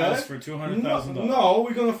 Get a house for $200,000. No,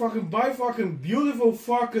 we're gonna fucking buy fucking beautiful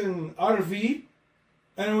fucking RV,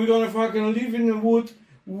 and we're gonna fucking live in the wood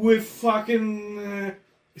with fucking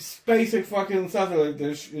SpaceX fucking satellite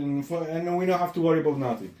dish, and then we don't have to worry about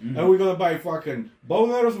nothing. And we're gonna buy fucking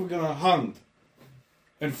bow arrows. We're gonna hunt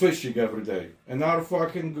and fishing every day, and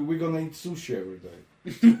we're gonna eat sushi every day.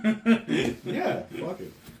 Yeah, fuck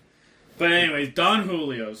it. But anyways, Don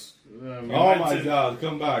Julio's. Oh my god,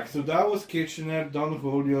 come back. So that was Kitchener, Don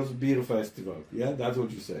Julio's beer festival. Yeah, that's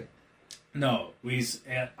what you say. No,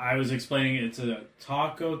 I was explaining it's a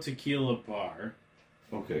taco tequila bar.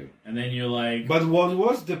 Okay. And then you're like... But what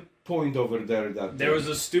was the point over there that There was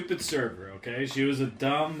a stupid server, okay? She was a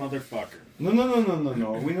dumb motherfucker. No.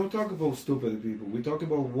 We don't talk about stupid people. We talk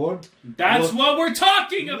about what... That's what we're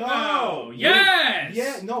talking about! No, yes!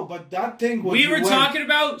 Yeah, no, but that thing was... We were talking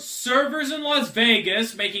about servers in Las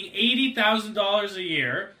Vegas making $80,000 a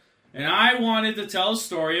year, and I wanted to tell a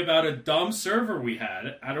story about a dumb server we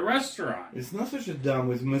had at a restaurant. It's not such a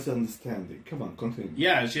dumb, it's misunderstanding. Come on, continue.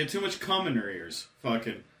 Yeah, she had too much cum in her ears.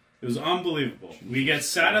 Fucking... It was unbelievable. We get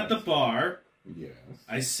sat at the bar. Yes.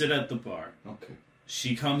 I sit at the bar. Okay.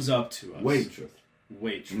 She comes up to us. Waitress.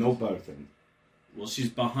 No bartender. Well, she's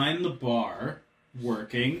behind the bar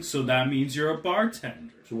working, so that means you're a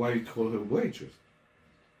bartender. So why you call her waitress?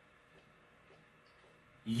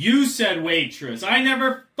 You said waitress. I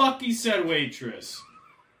never fucking said waitress.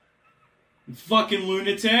 Fucking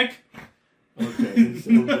lunatic. Okay,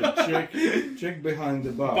 so the chick behind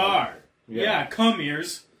the bar. Yeah, come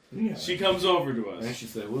ears. Yeah. She comes over to us. And she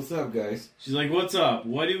said, what's up, guys? She's like, what's up?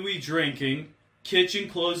 What are we drinking? Kitchen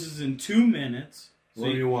closes in 2 minutes. So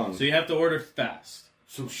what do you want? So you have to order fast.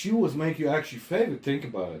 So she was making you actually favor. Think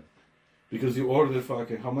about it. Because you ordered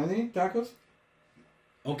fucking, how many tacos?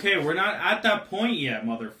 Okay, we're not at that point yet,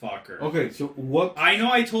 motherfucker. Okay, so what... I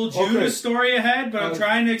know I told you the story ahead, but I'm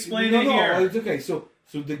trying to explain it here. No, it's okay. So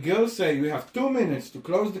the girls say you have 2 minutes to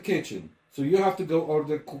close the kitchen. So you have to go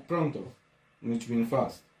order pronto, which means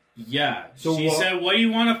fast. Yeah. So she said, what do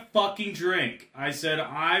you want to fucking drink? I said,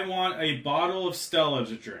 I want a bottle of Stella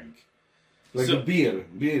to drink. Like a beer.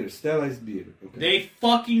 Stella is beer. Okay. They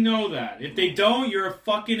fucking know that. If they don't, you're a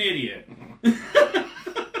fucking idiot.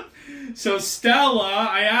 So Stella,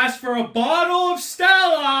 I asked for a bottle of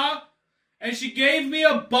Stella, and she gave me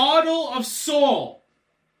a bottle of Sol.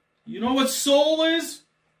 You know what Sol is?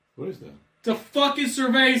 What is that? It's a fucking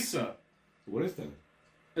cerveza. What is that?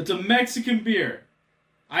 It's a Mexican beer.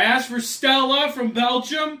 I asked for Stella from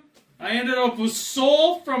Belgium. I ended up with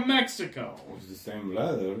Sol from Mexico. It's the same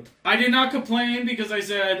leather. I did not complain because I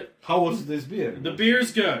said... How was this beer? The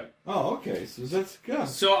beer's good. Oh, okay. So that's good.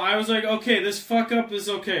 So I was like, okay, this fuck up is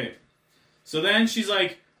okay. So then she's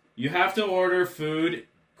like, you have to order food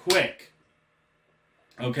quick.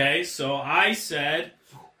 Okay, so I said...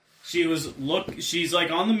 she's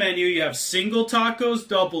like, on the menu, you have single tacos,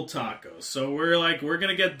 double tacos. So we're like, we're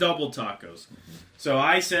going to get double tacos. So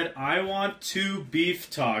I said, I want 2 beef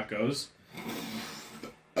tacos.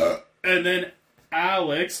 And then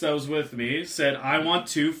Alex, that was with me, said, I want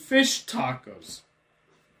 2 fish tacos.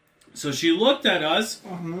 So she looked at us,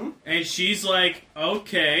 and she's like,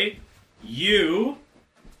 okay, you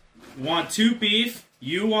want 2 beef,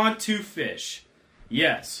 you want 2 fish.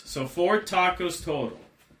 Yes. So 4 tacos total.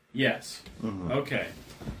 Yes. Okay.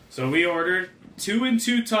 So we ordered 2 and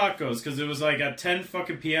 2 tacos because it was like at 10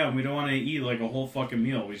 fucking p.m. We don't want to eat like a whole fucking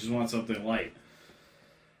meal. We just want something light.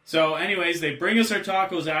 So anyways, they bring us our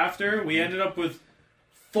tacos after. We ended up with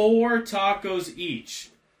 4 tacos each.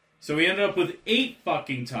 So we ended up with 8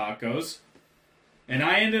 fucking tacos. And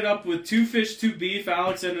I ended up with 2 fish, 2 beef.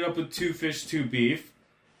 Alex ended up with 2 fish, 2 beef.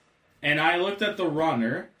 And I looked at the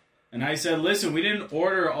runner. And I said, listen, we didn't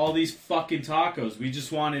order all these fucking tacos. We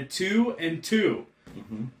just wanted 2 and 2.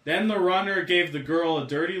 Then the runner gave the girl a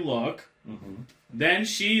dirty look. Then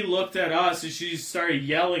she looked at us and she started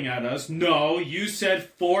yelling at us. No, you said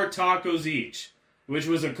 4 tacos each. Which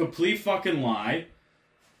was a complete fucking lie.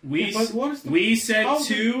 We said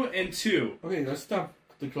 2 and 2. Okay, let's stop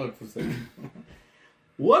the clock for a second.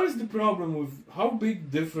 What is the problem with... How big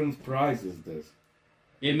difference price is this?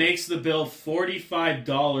 It makes the bill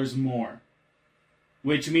 $45 more.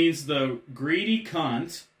 Which means the greedy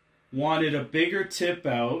cunt wanted a bigger tip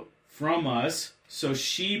out from us, so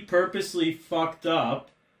she purposely fucked up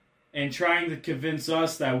and trying to convince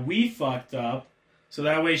us that we fucked up, so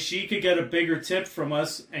that way she could get a bigger tip from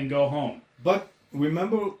us and go home. But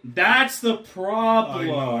remember... That's the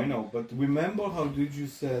problem. I know, but remember how did you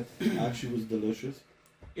said actually was delicious?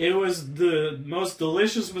 It was the most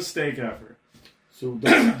delicious mistake ever. So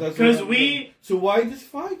that's So why this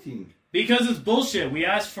fighting? Because it's bullshit. We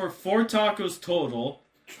asked for 4 tacos total.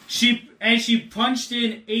 She punched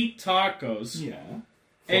in 8 tacos. Yeah.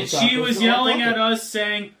 And she was yelling at us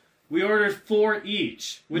saying we ordered 4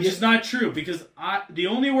 each, which is not true because the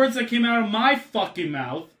only words that came out of my fucking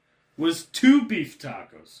mouth was 2 beef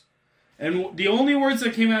tacos. And the only words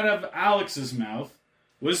that came out of Alex's mouth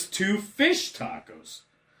was 2 fish tacos.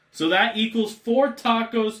 So that equals 4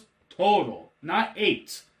 tacos total, not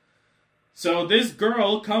 8. So this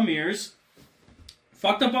girl, come here's,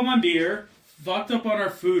 fucked up on my beer, fucked up on our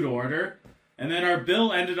food order, and then our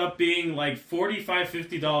bill ended up being like $45,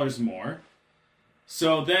 $50 more.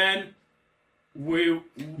 So then we...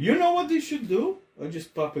 You know what they should do? I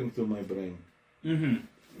just popping to my brain.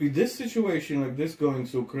 With this situation like this going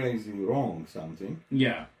so crazy wrong something,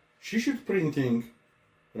 yeah, she should printing,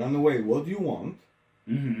 run away, what do you want?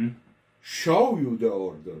 Show you the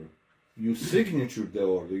order. You signature the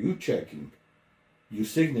order. You checking. You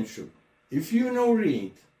signature. If you know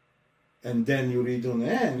read, and then you read on the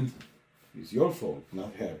end, it's your fault,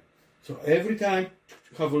 not her. So every time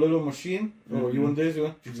have a little machine, or you want this, you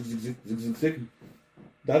want zig, zig, zig, zig.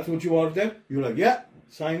 That's what you order. You're like, yeah,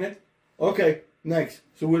 sign it. Okay, next.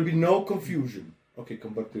 So will be no confusion. Okay,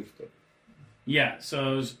 come back to the stuff. Yeah,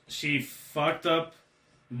 so she fucked up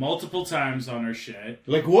multiple times on her shit.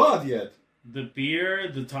 Like what yet? The beer,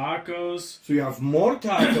 the tacos. So you have more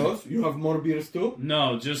tacos, you have more beers too?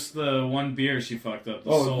 No, just the one beer she fucked up. The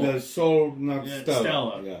Sol. The Sol, not Stella.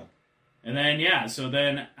 Stella. Yeah. And then, so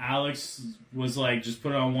then Alex was like, just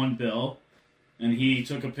put it on one bill. And he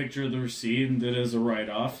took a picture of the receipt and did it as a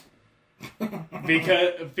write-off.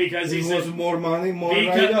 because he said... more money, more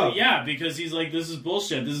write-off. Yeah, because he's like, this is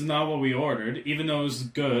bullshit. This is not what we ordered. Even though it was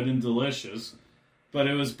good and delicious. But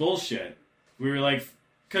it was bullshit. We were like...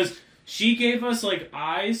 Because she gave us, like,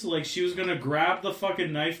 eyes. Like, she was going to grab the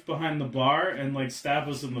fucking knife behind the bar and, like, stab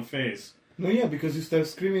us in the face. No, yeah, because you start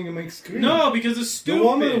screaming and make scream. No, because it's stupid. The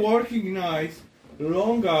woman working nights,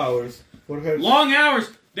 long hours for her... Long hours!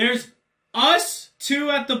 There's us, 2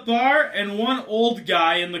 at the bar, and 1 old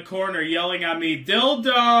guy in the corner yelling at me,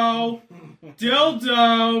 dildo!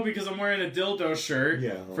 Dildo! Because I'm wearing a dildo shirt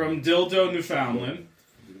from Dildo, Newfoundland.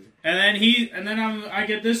 And then I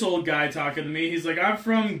get this old guy talking to me. He's like, I'm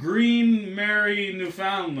from Green Mary,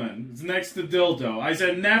 Newfoundland. It's next to Dildo. I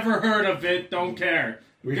said, never heard of it, don't care.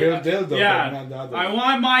 We heard Dildo, yeah, but not the other. I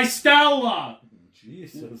want my Stella!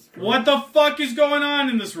 Jesus Christ. What the fuck is going on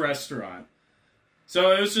in this restaurant?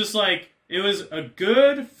 So it was just like, it was a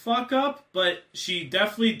good fuck up, but she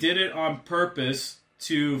definitely did it on purpose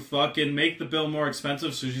to fucking make the bill more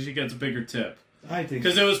expensive so she gets a bigger tip. I think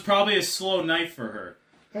because it was probably a slow night for her.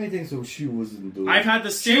 I think so. She wasn't doing. I've had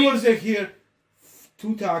the same. She was here,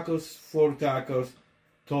 2 tacos, 4 tacos,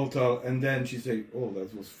 total, and then she said, "Oh,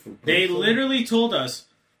 that was for." They literally told us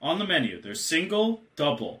on the menu, there's single,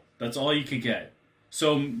 double. That's all you could get.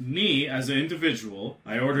 So me, as an individual,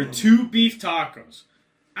 I ordered 2 beef tacos.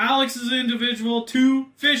 Alex is an individual,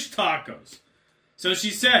 2 fish tacos. So she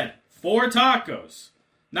said, 4 tacos.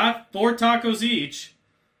 Not 4 tacos each.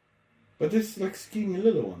 But it's like skinny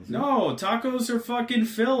little ones. No, tacos are fucking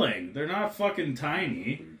filling. They're not fucking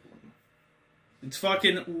tiny. It's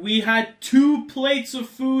fucking... We had 2 plates of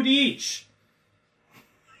food each.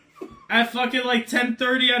 At fucking like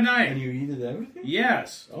 10:30 at night. And you eated everything?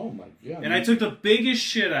 Yes. Oh my god. And I took the biggest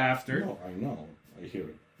shit after. No, I know. I hear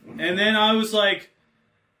it. And then I was like,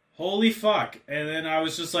 holy fuck. And then I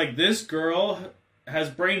was just like, this girl has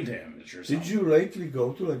brain damage or something. Did you lately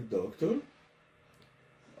go to like doctor?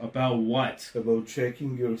 About what? About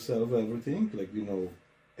checking yourself, everything? Like,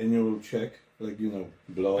 annual check? Like,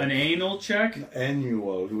 blood? An anal check?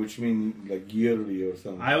 Annual, which means like yearly or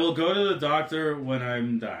something. I will go to the doctor when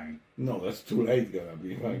I'm dying. No, that's too late, gonna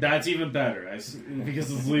be. Right? That's even better,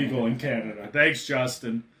 because it's legal in Canada. Thanks,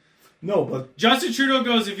 Justin. No, but... Justin Trudeau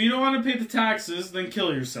goes, if you don't want to pay the taxes, then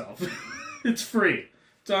kill yourself. It's free.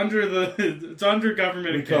 It's under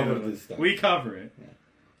government in Canada. Cover this stuff. We cover it. Yeah.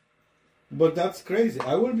 But that's crazy.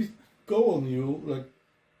 I will go on you, like,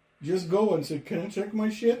 just go and say, can I check my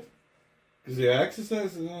shit? Because they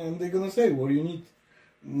exercise, and they're gonna say, what do you need?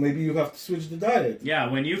 Maybe you have to switch the diet.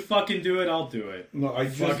 Yeah, when you fucking do it, I'll do it. No, I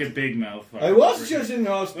just... Fucking big mouth. I was just in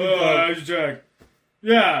the hospital. Oh, I was Jack.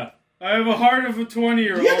 Yeah, I have a heart of a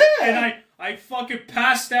 20-year-old. Yeah! And I fucking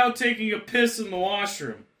passed out taking a piss in the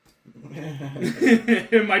washroom.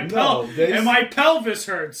 and my pelvis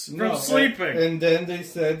hurts from sleeping. And then they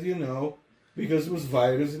said, because it was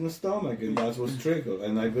virus in the stomach, and that was triggered.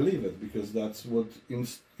 And I believe it, because that's what in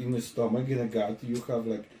the stomach, in a gut, you have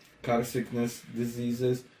like car sickness,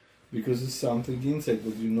 diseases, because it's something inside,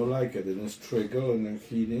 but you don't like it, and it's triggered and then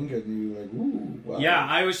heating, and you're like, ooh, wow. Yeah,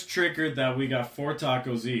 I was triggered that we got 4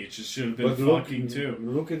 tacos each. It should have been fucking 2.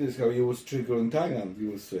 Look at this, how you was triggered in Thailand.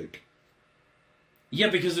 You were sick. Yeah,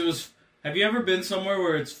 because it was... Have you ever been somewhere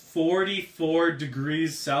where it's 44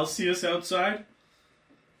 degrees Celsius outside?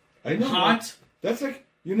 I know. Hot? That's like,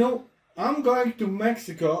 I'm going to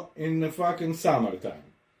Mexico in the fucking summertime.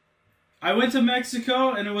 I went to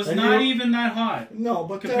Mexico and it was not even that hot. No,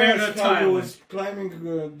 but compared tell us to how Thailand. you was climbing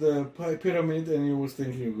the pyramid and you was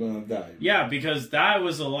thinking you were gonna die. Yeah, because that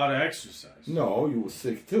was a lot of exercise. No, you were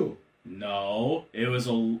sick too. No, it was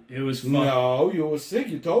No, you were sick.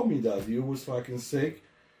 You told me that you was fucking sick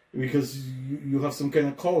because you have some kind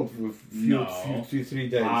of cold for few 3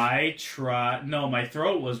 days. No, my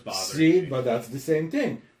throat was bothering See, me. but that's the same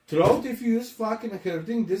thing. Throat, if you use fucking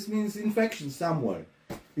hurting, this means infection somewhere.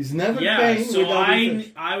 It's never pain so without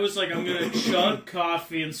infection. I was like, I'm gonna chug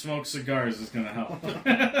coffee and smoke cigars is gonna help.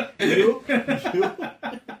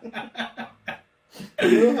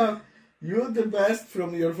 You're the best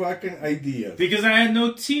from your fucking ideas. Because I had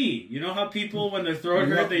no tea. You know how people, when their throat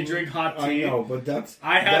hurt, they drink hot tea? I know, but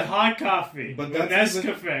I had hot coffee. But with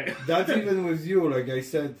Nescafe. That's even with you. Like I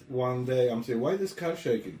said one day, I'm saying, why this car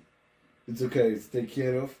shaking? It's okay. It's taken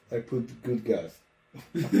care of. I put good gas.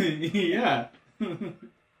 Yeah.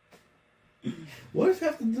 What does it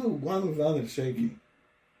have to do one with the other shaking?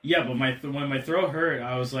 Yeah, but when my throat hurt,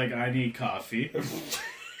 I was like, I need coffee.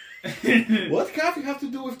 What coffee have to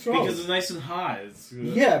do with throat? Because it's nice and hot.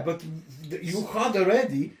 Yeah, but you hot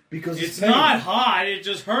already because it's not hot. It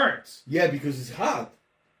just hurts. Yeah, because it's hot.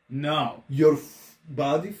 No. Your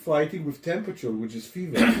body fighting with temperature, which is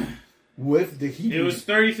fever, with the heat. It was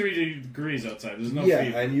 33 degrees outside. There's no fever.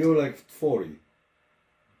 fever. And you're like 40.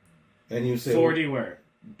 And you say 40 where?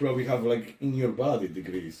 Probably have like in your body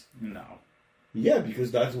degrees. No. Yeah,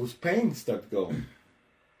 because that was pain start going.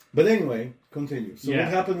 But anyway, continue. So what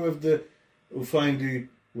happened with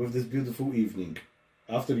this beautiful evening?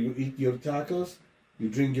 After you eat your tacos, you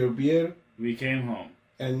drink your beer. We came home.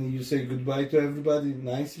 And you say goodbye to everybody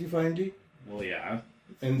nicely finally? Well, yeah.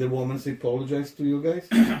 And the woman apologized to you guys?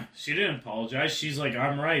 She didn't apologize. She's like,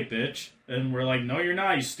 I'm right, bitch. And we're like, no, you're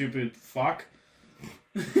not, you stupid fuck.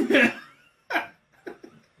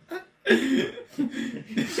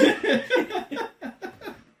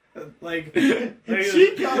 like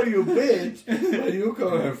she call you bitch, but you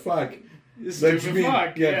call her fuck. Stupid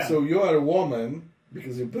fuck. Yeah. So you are a woman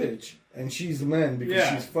because you're bitch, and she's a man because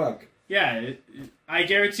she's fuck. Yeah, I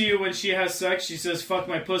guarantee you, when she has sex, she says "fuck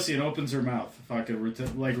my pussy" and opens her mouth. Fucking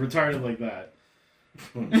retarded like that.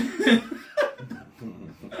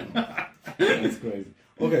 That's crazy.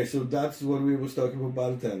 Okay, so that's what we was talking about,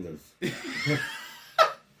 bartenders.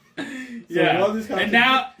 Yeah. What is and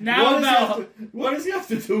now what does it have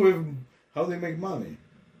to do with how they make money?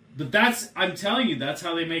 But I'm telling you, that's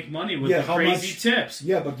how they make money with the crazy tips.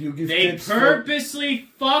 Yeah, but you give tips. They purposely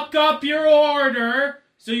fuck up your order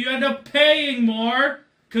so you end up paying more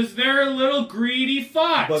because they're a little greedy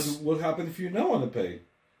fucks. But what happens if you don't want to pay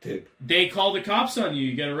tip? They call the cops on you.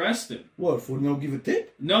 You get arrested. What, for not give a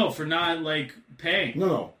tip? No, for not, paying.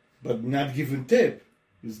 No. But not giving tip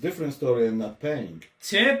is a different story than not paying.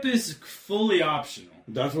 Tip is fully optional.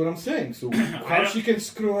 That's what I'm saying. So how she can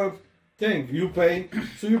screw up thing? You pay,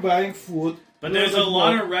 so you're buying food. But there's a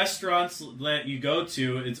lot of restaurants that you go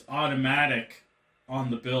to, it's automatic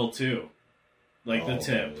on the bill too. The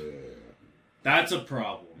tip. Yeah. That's a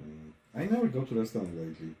problem. I never go to restaurant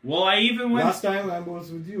lately. Well, I even went... Last time I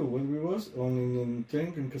was with you, when we was on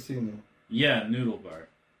thing in casino. Yeah, Noodle Bar.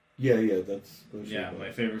 Yeah, that's... Yeah,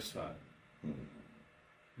 my favorite spot.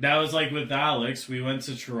 That was with Alex, we went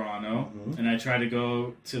to Toronto, and I tried to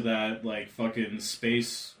go to that, fucking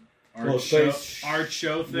space art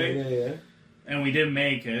show thing. Yeah. And we didn't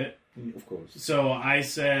make it. Of course. So I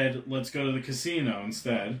said, let's go to the casino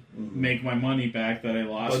instead. Make my money back that I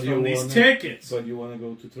lost from these tickets. But you want to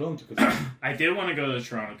go to Toronto Casino. I did want to go to the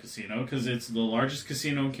Toronto Casino because it's the largest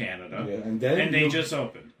casino in Canada. Yeah, and they just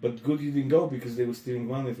opened. But good you didn't go because they were stealing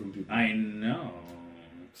money from people. I know.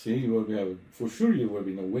 See, you will be for sure you will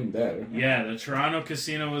be no win there. Yeah, the Toronto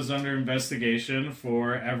Casino was under investigation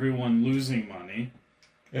for everyone losing money.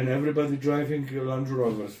 And everybody driving Land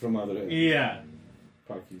Rovers from other areas. Yeah.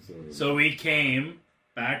 So we came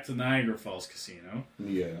back to Niagara Falls Casino.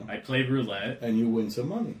 Yeah. I played roulette. And you win some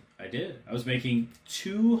money. I did. I was making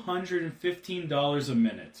 $215 a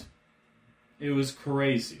minute. It was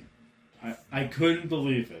crazy. I couldn't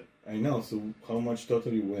believe it. I know. So how much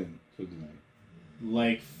total you win for the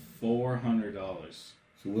night? $400. So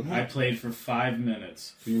what happened? I played for 5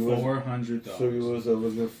 minute. $400. So you was over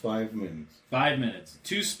there 5 minutes. 5 minutes.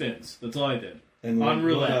 2 spins. That's all I did. And on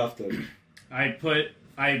roulette. After?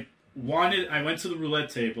 I went to the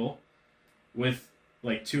roulette table with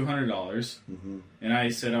 $200, and I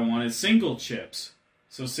said I wanted single chips.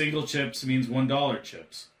 So single chips means $1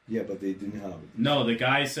 chips. Yeah, but they didn't have it. No, the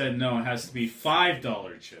guy said no, it has to be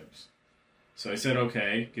 $5 chips. So I said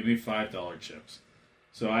okay, give me $5 chips.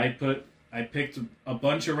 So I picked a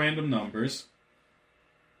bunch of random numbers,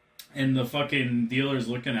 and the fucking dealer's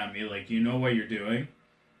looking at me like, you know what you're doing?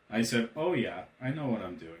 I said, oh yeah, I know what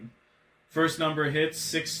I'm doing. First number hits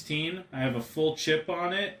 16. I have a full chip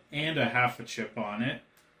on it and a half a chip on it.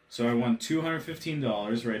 So I won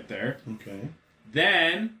 $215 right there. Okay.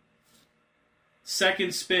 Then,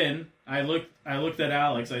 second spin, I looked at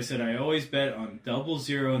Alex. I said, I always bet on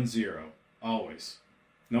 00 and 0. Always.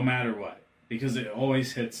 No matter what. Because it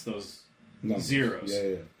always hits those zeros.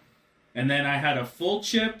 Yeah. And then I had a full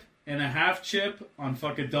chip and a half chip on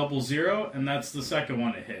fucking 00, and that's the second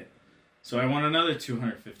one it hit. So I won another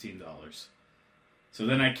 $215. So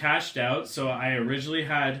then I cashed out. So I originally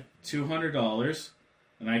had $200,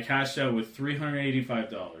 and I cashed out with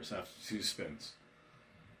 $385 after 2 spins.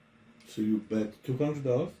 So you bet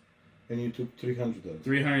 $200, and you took $300.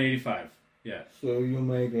 $385, yeah. So you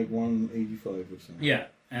make $185 or something. Yeah,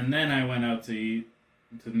 and then I went out to eat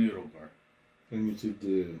the Noodle Bar. And you took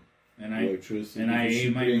the waitress, and I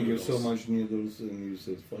ate my noodles. So much noodles, and you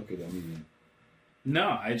said, "Fuck it, I'm eating."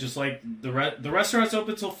 No, I just the restaurant's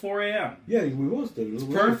open till 4 a.m. Yeah, we was there. It's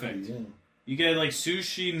perfect. Yeah. You get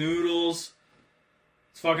sushi, noodles.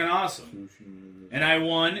 It's fucking awesome. Sushi, noodles. And I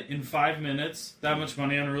won in 5 minutes that much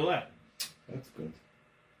money on roulette. That's good.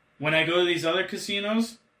 When I go to these other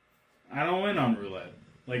casinos, I don't win on roulette.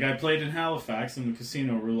 I played in Halifax in the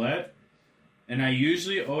casino roulette, and I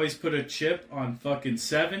usually always put a chip on fucking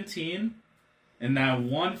 17, and that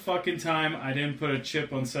one fucking time I didn't put a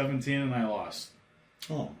chip on 17 and I lost.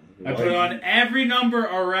 Oh, I put it on every number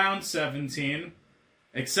around 17,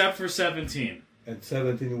 except for 17. And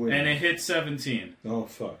 17 wins. And it hit 17. Oh,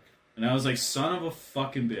 fuck. And I was like, son of a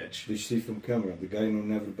fucking bitch. Did you see from camera? The guy who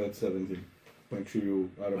never bet 17. Make sure you...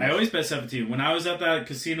 I always bet 17. When I was at that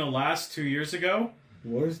casino 2 years ago...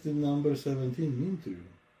 What does the number 17 mean to you?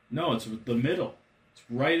 No, it's the middle. It's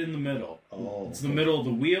right in the middle. Oh. It's the middle of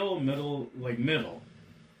the wheel, middle.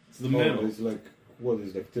 It's the middle. It's what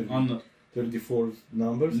is 30? On the 34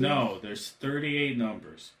 numbers? No, there's 38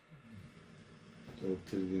 numbers. So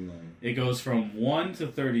 39. It goes from 1 to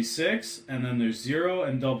 36, and then there's 0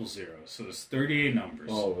 and 00. So there's 38 numbers.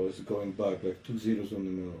 Oh, it's going back, 2 zeros on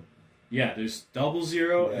the middle. Yeah, there's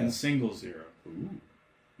 00 and single 0. Ooh.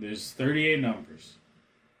 There's 38 numbers.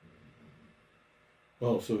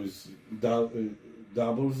 Oh, so it's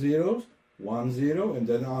double zeros, 1 0, and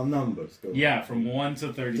then our numbers go. Yeah, from 1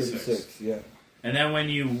 to 36. 36, yeah. And then when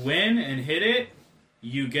you win and hit it,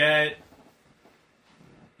 you get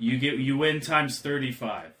You win times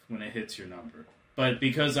 35 when it hits your number. But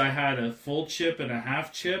because I had a full chip and a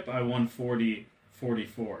half chip, I won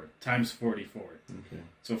 44 times 44. Okay.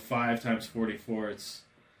 So 5 times 44, it's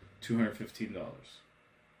 $215.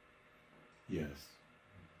 Yes.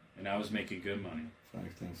 And I was making good money. 5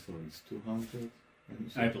 times 4 is 200.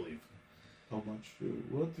 I believe. How much?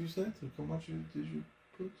 What you said? How much did you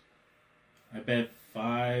put? I bet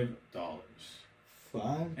 $5.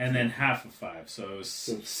 5? And then half of 5. So it was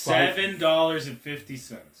So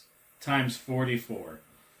 $7.50 times 44.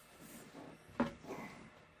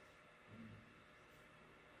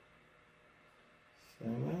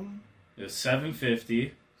 7? It was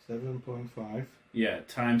 $7.50. 7.5. Yeah,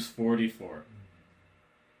 times 44.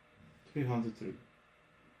 303.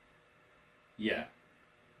 Yeah.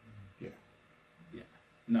 Yeah. Yeah.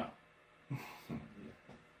 No.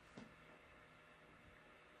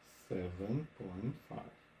 7.5 times.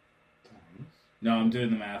 No, I'm doing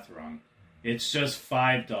the math wrong. It's just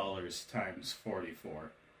 $5 times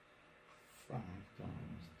 44. $5 times.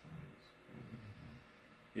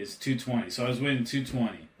 Is $220. So I was winning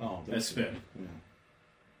 $220. Oh, That's spin. Yeah.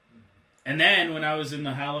 And then when I was in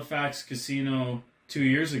the Halifax casino 2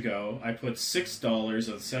 years ago, I put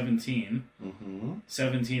 $6 on 17. Mm-hmm.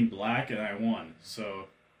 17 black, and I won. So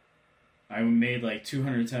I made like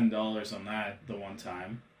 $210 on that the one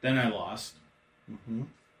time. Then I lost. Mm-hmm.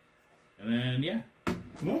 And then, yeah.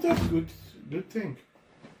 No, that's good. Good thing.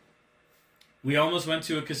 We almost went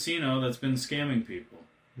to a casino that's been scamming people.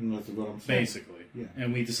 That's what I'm saying. Basically. Yeah.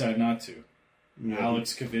 And we decided not to. Yeah.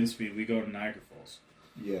 Alex convinced me we go to Niagara Falls.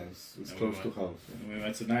 Yes, it's And close we to went- house. Yeah. And we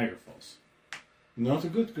went to Niagara Falls.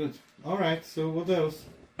 Not good. All right. So what else?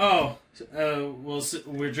 Oh, well,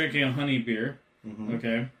 we're drinking a honey beer. Mm-hmm.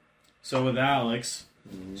 Okay. So with Alex,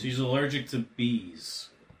 Mm-hmm. she's allergic to bees.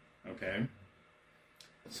 Okay.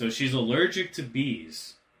 So she's allergic to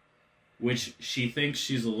bees, which she thinks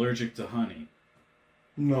she's allergic to honey.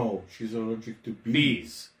 No, she's allergic to bees.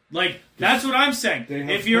 Bees. Like, that's what I'm saying. They have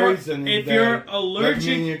If you're poison in if there, you're like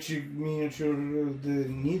allergic miniature the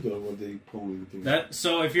needle what they pull things.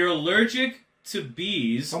 so if you're allergic to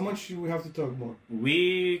bees, How much do we have to talk more?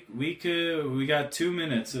 we got 2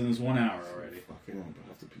 minutes and it's 1 hour already. Fucking hell, I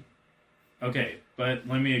have to pee. Okay, but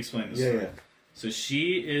let me explain this. Yeah, story. yeah. So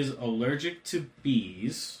she is allergic to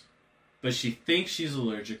bees, but she thinks she's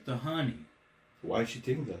allergic to honey. Why she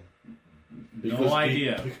think that? No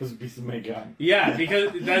idea. Because bees make honey. Yeah,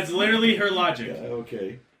 because that's literally her logic. Yeah,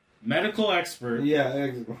 okay. Medical expert. Yeah.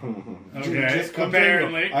 Okay, Just continue.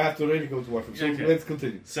 apparently. I have to really go to work. So Okay. let's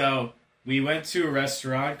continue. So we went to a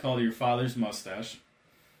restaurant called Your Father's Mustache,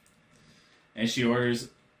 and she orders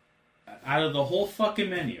out of the whole fucking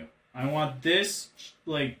menu. I want this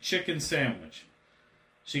chicken sandwich.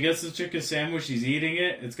 She gets the chicken sandwich. She's eating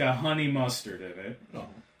it. It's got honey mustard in it. Oh.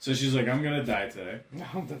 So she's like, "I'm gonna die today," No,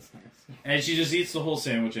 that's nice. and she just eats the whole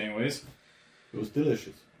sandwich anyways. It was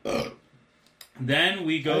delicious. Then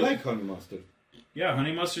we go. I like honey mustard. Yeah,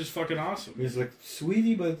 honey mustard's fucking awesome. It's like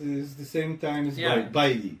sweetie, but it's the same time as Yeah.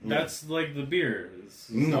 bitey. Yeah. That's like the beer. It's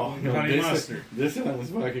No, honey mustard. This one is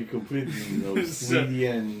fucking completely sweetie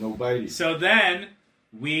and no bitey. So then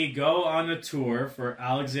we go on a tour for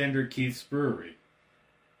Alexander Keith's Brewery.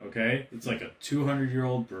 Okay? It's like a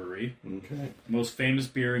 200-year-old brewery. Okay. Most famous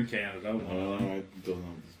beer in Canada. One of them. I don't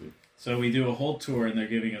know this beer. So we do a whole tour and they're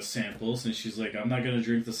giving us samples. And she's like, I'm not going to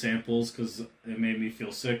drink the samples because it made me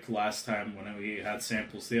feel sick last time when we had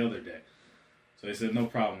samples the other day. So I said, no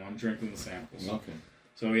problem. I'm drinking the samples. Okay.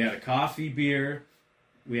 So we had a coffee beer.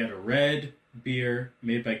 We had a red beer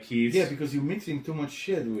made by Keith. Yeah, because you're mixing too much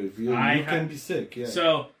shit with you. You can be sick, yeah.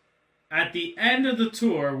 So at the end of the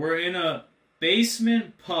tour, we're in a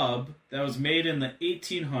basement pub that was made in the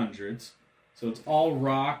 1800s. So it's all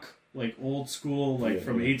rock, like old school,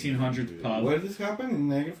 from 1800s pub. Where did this happen? In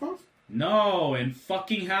Niagara Falls? No, in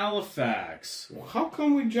fucking Halifax. Well, how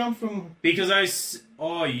come we jump from... Because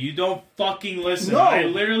you don't fucking listen. No. I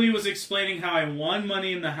literally was explaining how I won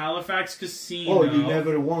money in the Halifax casino. Oh, you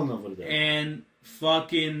never won over there. And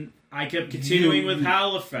fucking, I kept continuing with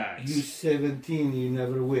Halifax. You're 17, you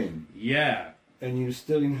never win. Yeah. And you're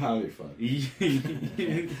still in Halifax.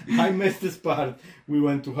 I missed this part. We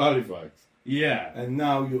went to Halifax. Yeah. And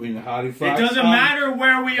now you're in Halifax. It doesn't matter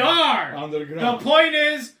where we are. Underground. The point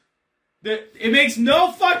is that it makes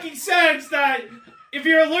no fucking sense that if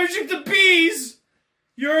you're allergic to bees,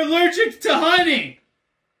 you're allergic to honey.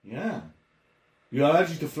 Yeah. You're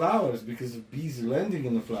allergic to flowers because of bees landing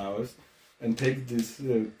in the flowers and take this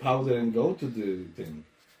powder and go to the thing.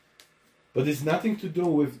 But it's nothing to do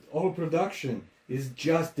with all production. It's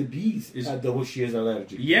just the bees that she is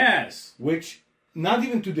allergic. Yes. Which, not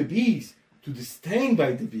even to the bees, to the sting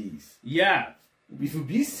by the bees. Yeah. If you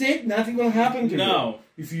be sick, nothing gonna happen to you. No.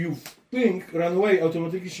 If you think, run away,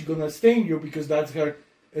 automatically she's gonna sting you because that's her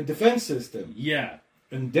defense system. Yeah.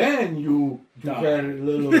 And then you do her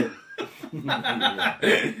little... yeah.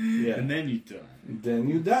 And then you die. Then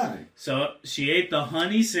you die. So she ate the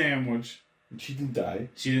honey sandwich. She didn't die.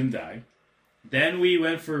 She didn't die. Then we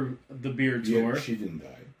went for the beer tour. Yeah, she didn't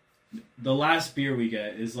die. The last beer we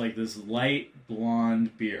get is like this light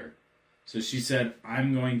blonde beer. So she said,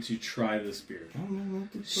 I'm going to try this beer.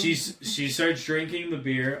 She starts drinking the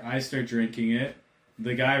beer. I start drinking it.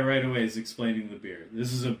 The guy right away is explaining the beer.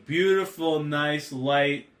 This is a beautiful, nice,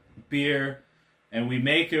 light beer. And we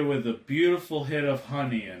make it with a beautiful hit of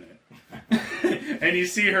honey in it. And you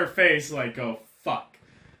see her face like, oh, fuck.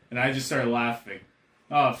 And I just start laughing.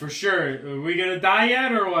 Oh, for sure. Are we going to die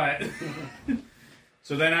yet or what?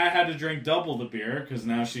 So then I had to drink double the beer because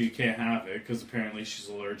now she can't have it because apparently she's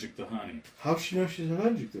allergic to honey. How she knows she's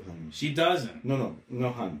allergic to honey? She doesn't. No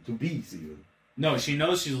honey. To bees even. No, she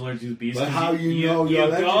knows she's allergic to bees. But how you know you're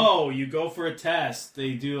allergic? You go for a test.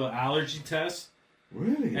 They do an allergy test.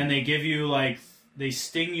 Really? And they give you they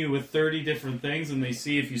sting you with 30 different things and they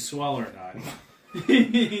see if you swell or not.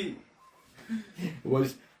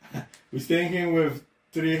 was thinking with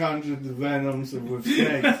 300 venoms with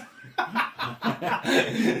snakes.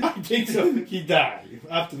 I think so. He died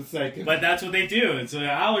after the second. But that's what they do. It's an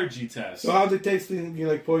allergy test. So how they taste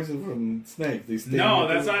like poison from snake? They no,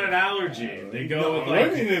 that's not an allergy. They go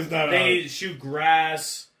with they shoot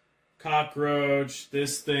grass, cockroach,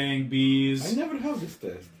 this thing, bees. I never had this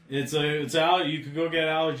test. You could go get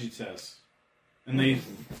allergy tests, and they.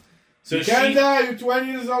 So you can't die. You're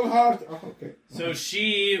 20 years old. Heart. Oh, okay. So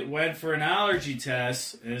she went for an allergy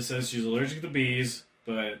test, and it says she's allergic to bees,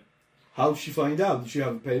 but. How did she find out? Did she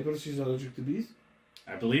have a paper she's allergic to bees?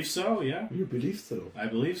 I believe so, yeah. You believe so? I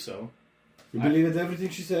believe so. You believe in everything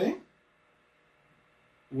she's saying?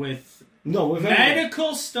 With medical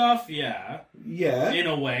anything. Stuff, yeah. Yeah. In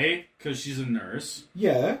a way, because she's a nurse.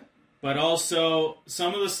 Yeah. But also,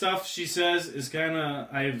 some of the stuff she says is kind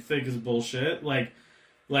of, I think, is bullshit.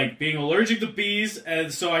 Like being allergic to bees,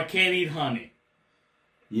 and so I can't eat honey.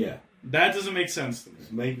 Yeah. That doesn't make sense to me.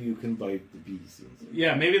 Maybe you can bite the bees.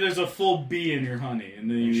 Yeah, maybe there's a full bee in your honey, and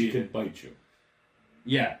then she can bite you.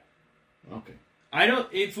 Yeah. Okay.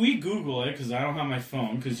 If we Google it, because I don't have my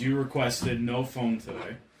phone, because you requested no phone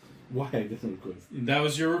today. Why I didn't request? That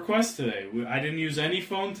was your request today. I didn't use any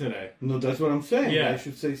phone today. No, that's what I'm saying. Yeah. I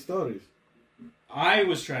should say stories. I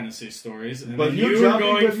was trying to say stories, and but then you were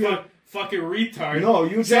going fucking retard. No,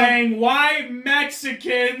 you saying why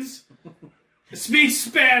Mexicans speak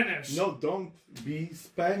Spanish. No, don't be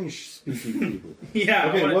Spanish-speaking people. Yeah.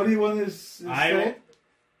 Okay, what do you want to say?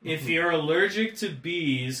 If you're allergic to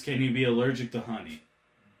bees, can you be allergic to honey?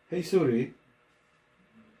 Hey, Suri.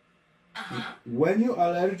 Uh-huh. When you're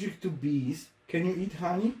allergic to bees, can you eat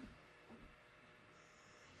honey?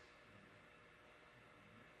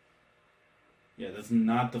 Yeah, that's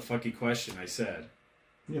not the fucking question I said.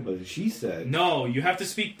 Yeah, but she said. No, you have to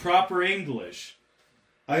speak proper English.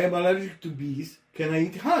 I am allergic to bees. Can I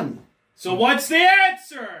eat honey? So what's the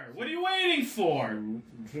answer? What are you waiting for?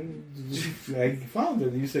 I found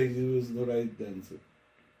it. You said it was the right answer.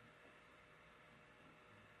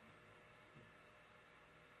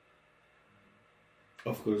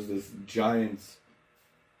 Of course, there's giants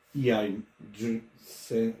AI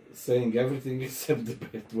saying everything except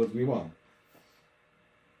what we want.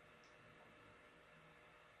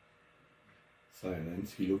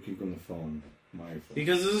 Silence. He looking on the phone. My phone.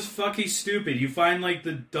 Because this is fucking stupid. You find like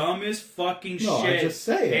the dumbest fucking shit I just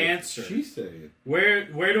say answer. It. She say it. Where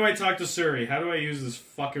do I talk to Suri? How do I use this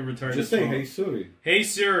fucking retarded Just say, phone? hey Suri. Hey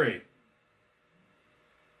Suri.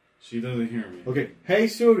 She doesn't hear me. Okay. Hey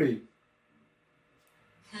Suri.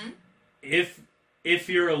 If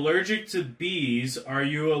you're allergic to bees, are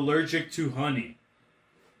you allergic to honey?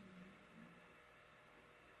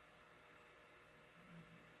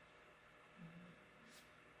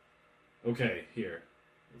 Okay, here.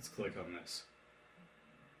 Let's click on this.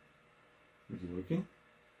 Is it working?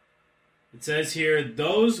 It says here,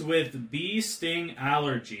 those with bee sting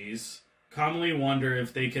allergies commonly wonder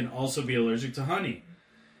if they can also be allergic to honey.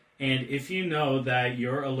 And if you know that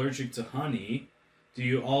you're allergic to honey, do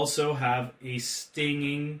you also have a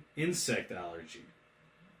stinging insect allergy?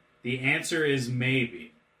 The answer is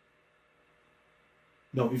maybe.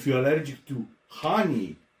 No, if you're allergic to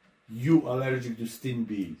honey, you're allergic to sting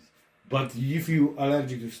bees. But if you're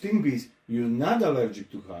allergic to sting bees, you're not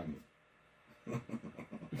allergic to honey.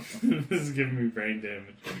 This is giving me brain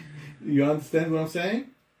damage. You understand what I'm saying?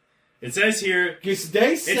 It says here. It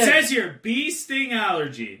says here, bee sting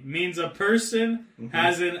allergy means a person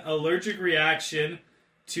has an allergic reaction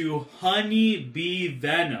to honey bee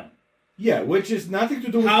venom. Yeah, which is nothing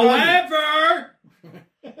to do with However,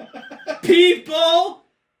 people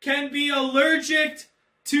can be allergic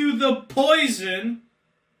to the poison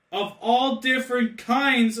of all different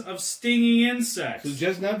kinds of stinging insects. So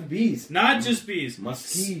just not bees. Not just bees.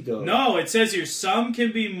 Mosquitoes. No, it says here, some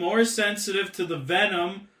can be more sensitive to the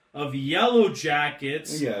venom of yellow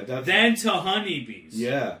jackets than to honeybees.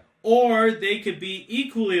 Yeah. Or they could be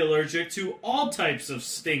equally allergic to all types of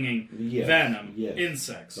stinging venom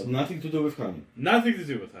insects. But nothing to do with honey. Nothing to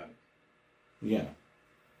do with honey. Yeah.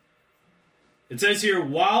 It says here,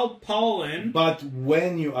 wild pollen. But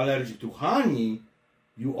when you're allergic to honey,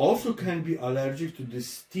 you also can be allergic to the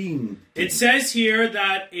sting. It says here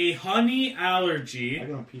that a honey allergy... I'm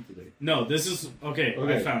going to pee today. No, this is... Okay,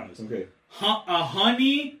 I found this. Okay. A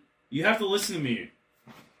honey... You have to listen to me.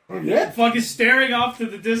 Yeah? Fucking staring off to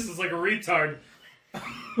the distance like a retard.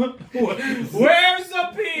 Where's the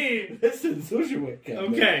pee? Listen, sushi wake up.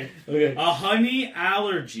 Okay. Okay. A honey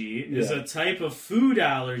allergy is a type of food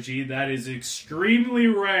allergy that is extremely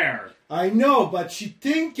rare. I know, but she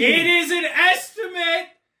thinking... It is an estimate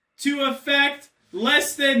to affect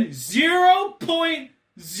less than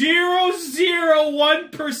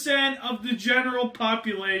 0.001% of the general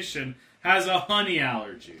population has a honey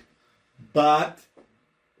allergy. But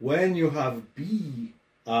when you have bee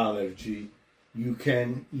allergy, you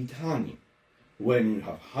can eat honey. When you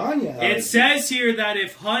have honey allergy... It says here that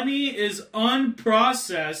if honey is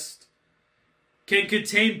unprocessed, can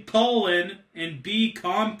contain pollen and bee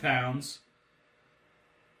compounds,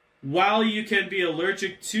 while you can be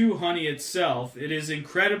allergic to honey itself, it is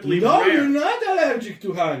incredibly rare. No, you're not allergic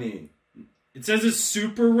to honey. It says it's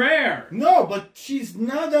super rare. No, but she's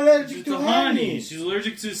not allergic to honey. She's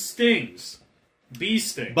allergic to stings. Bee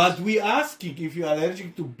stings. But we asking if you're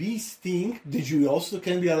allergic to bee sting, did you also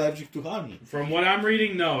can be allergic to honey? From what I'm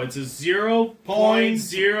reading, no. It's a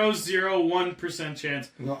 0.001%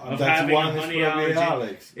 chance of having a honey allergy.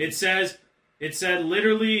 Alex. It said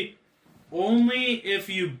literally only if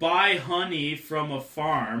you buy honey from a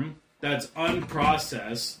farm that's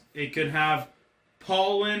unprocessed, it could have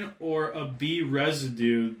pollen or a bee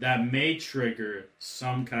residue that may trigger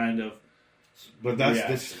some kind of But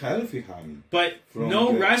that's healthy honey. But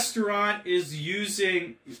no restaurant is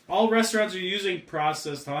using... All restaurants are using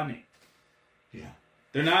processed honey. Yeah.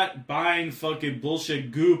 They're not buying fucking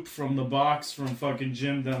bullshit goop from the box from fucking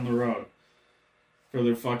Jim down the road for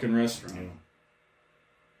their fucking restaurant. Yeah.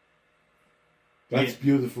 That's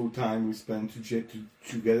beautiful time we spent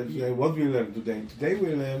together today. What we learned today? Today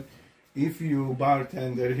we learned if you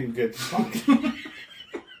bartender, you get fucked.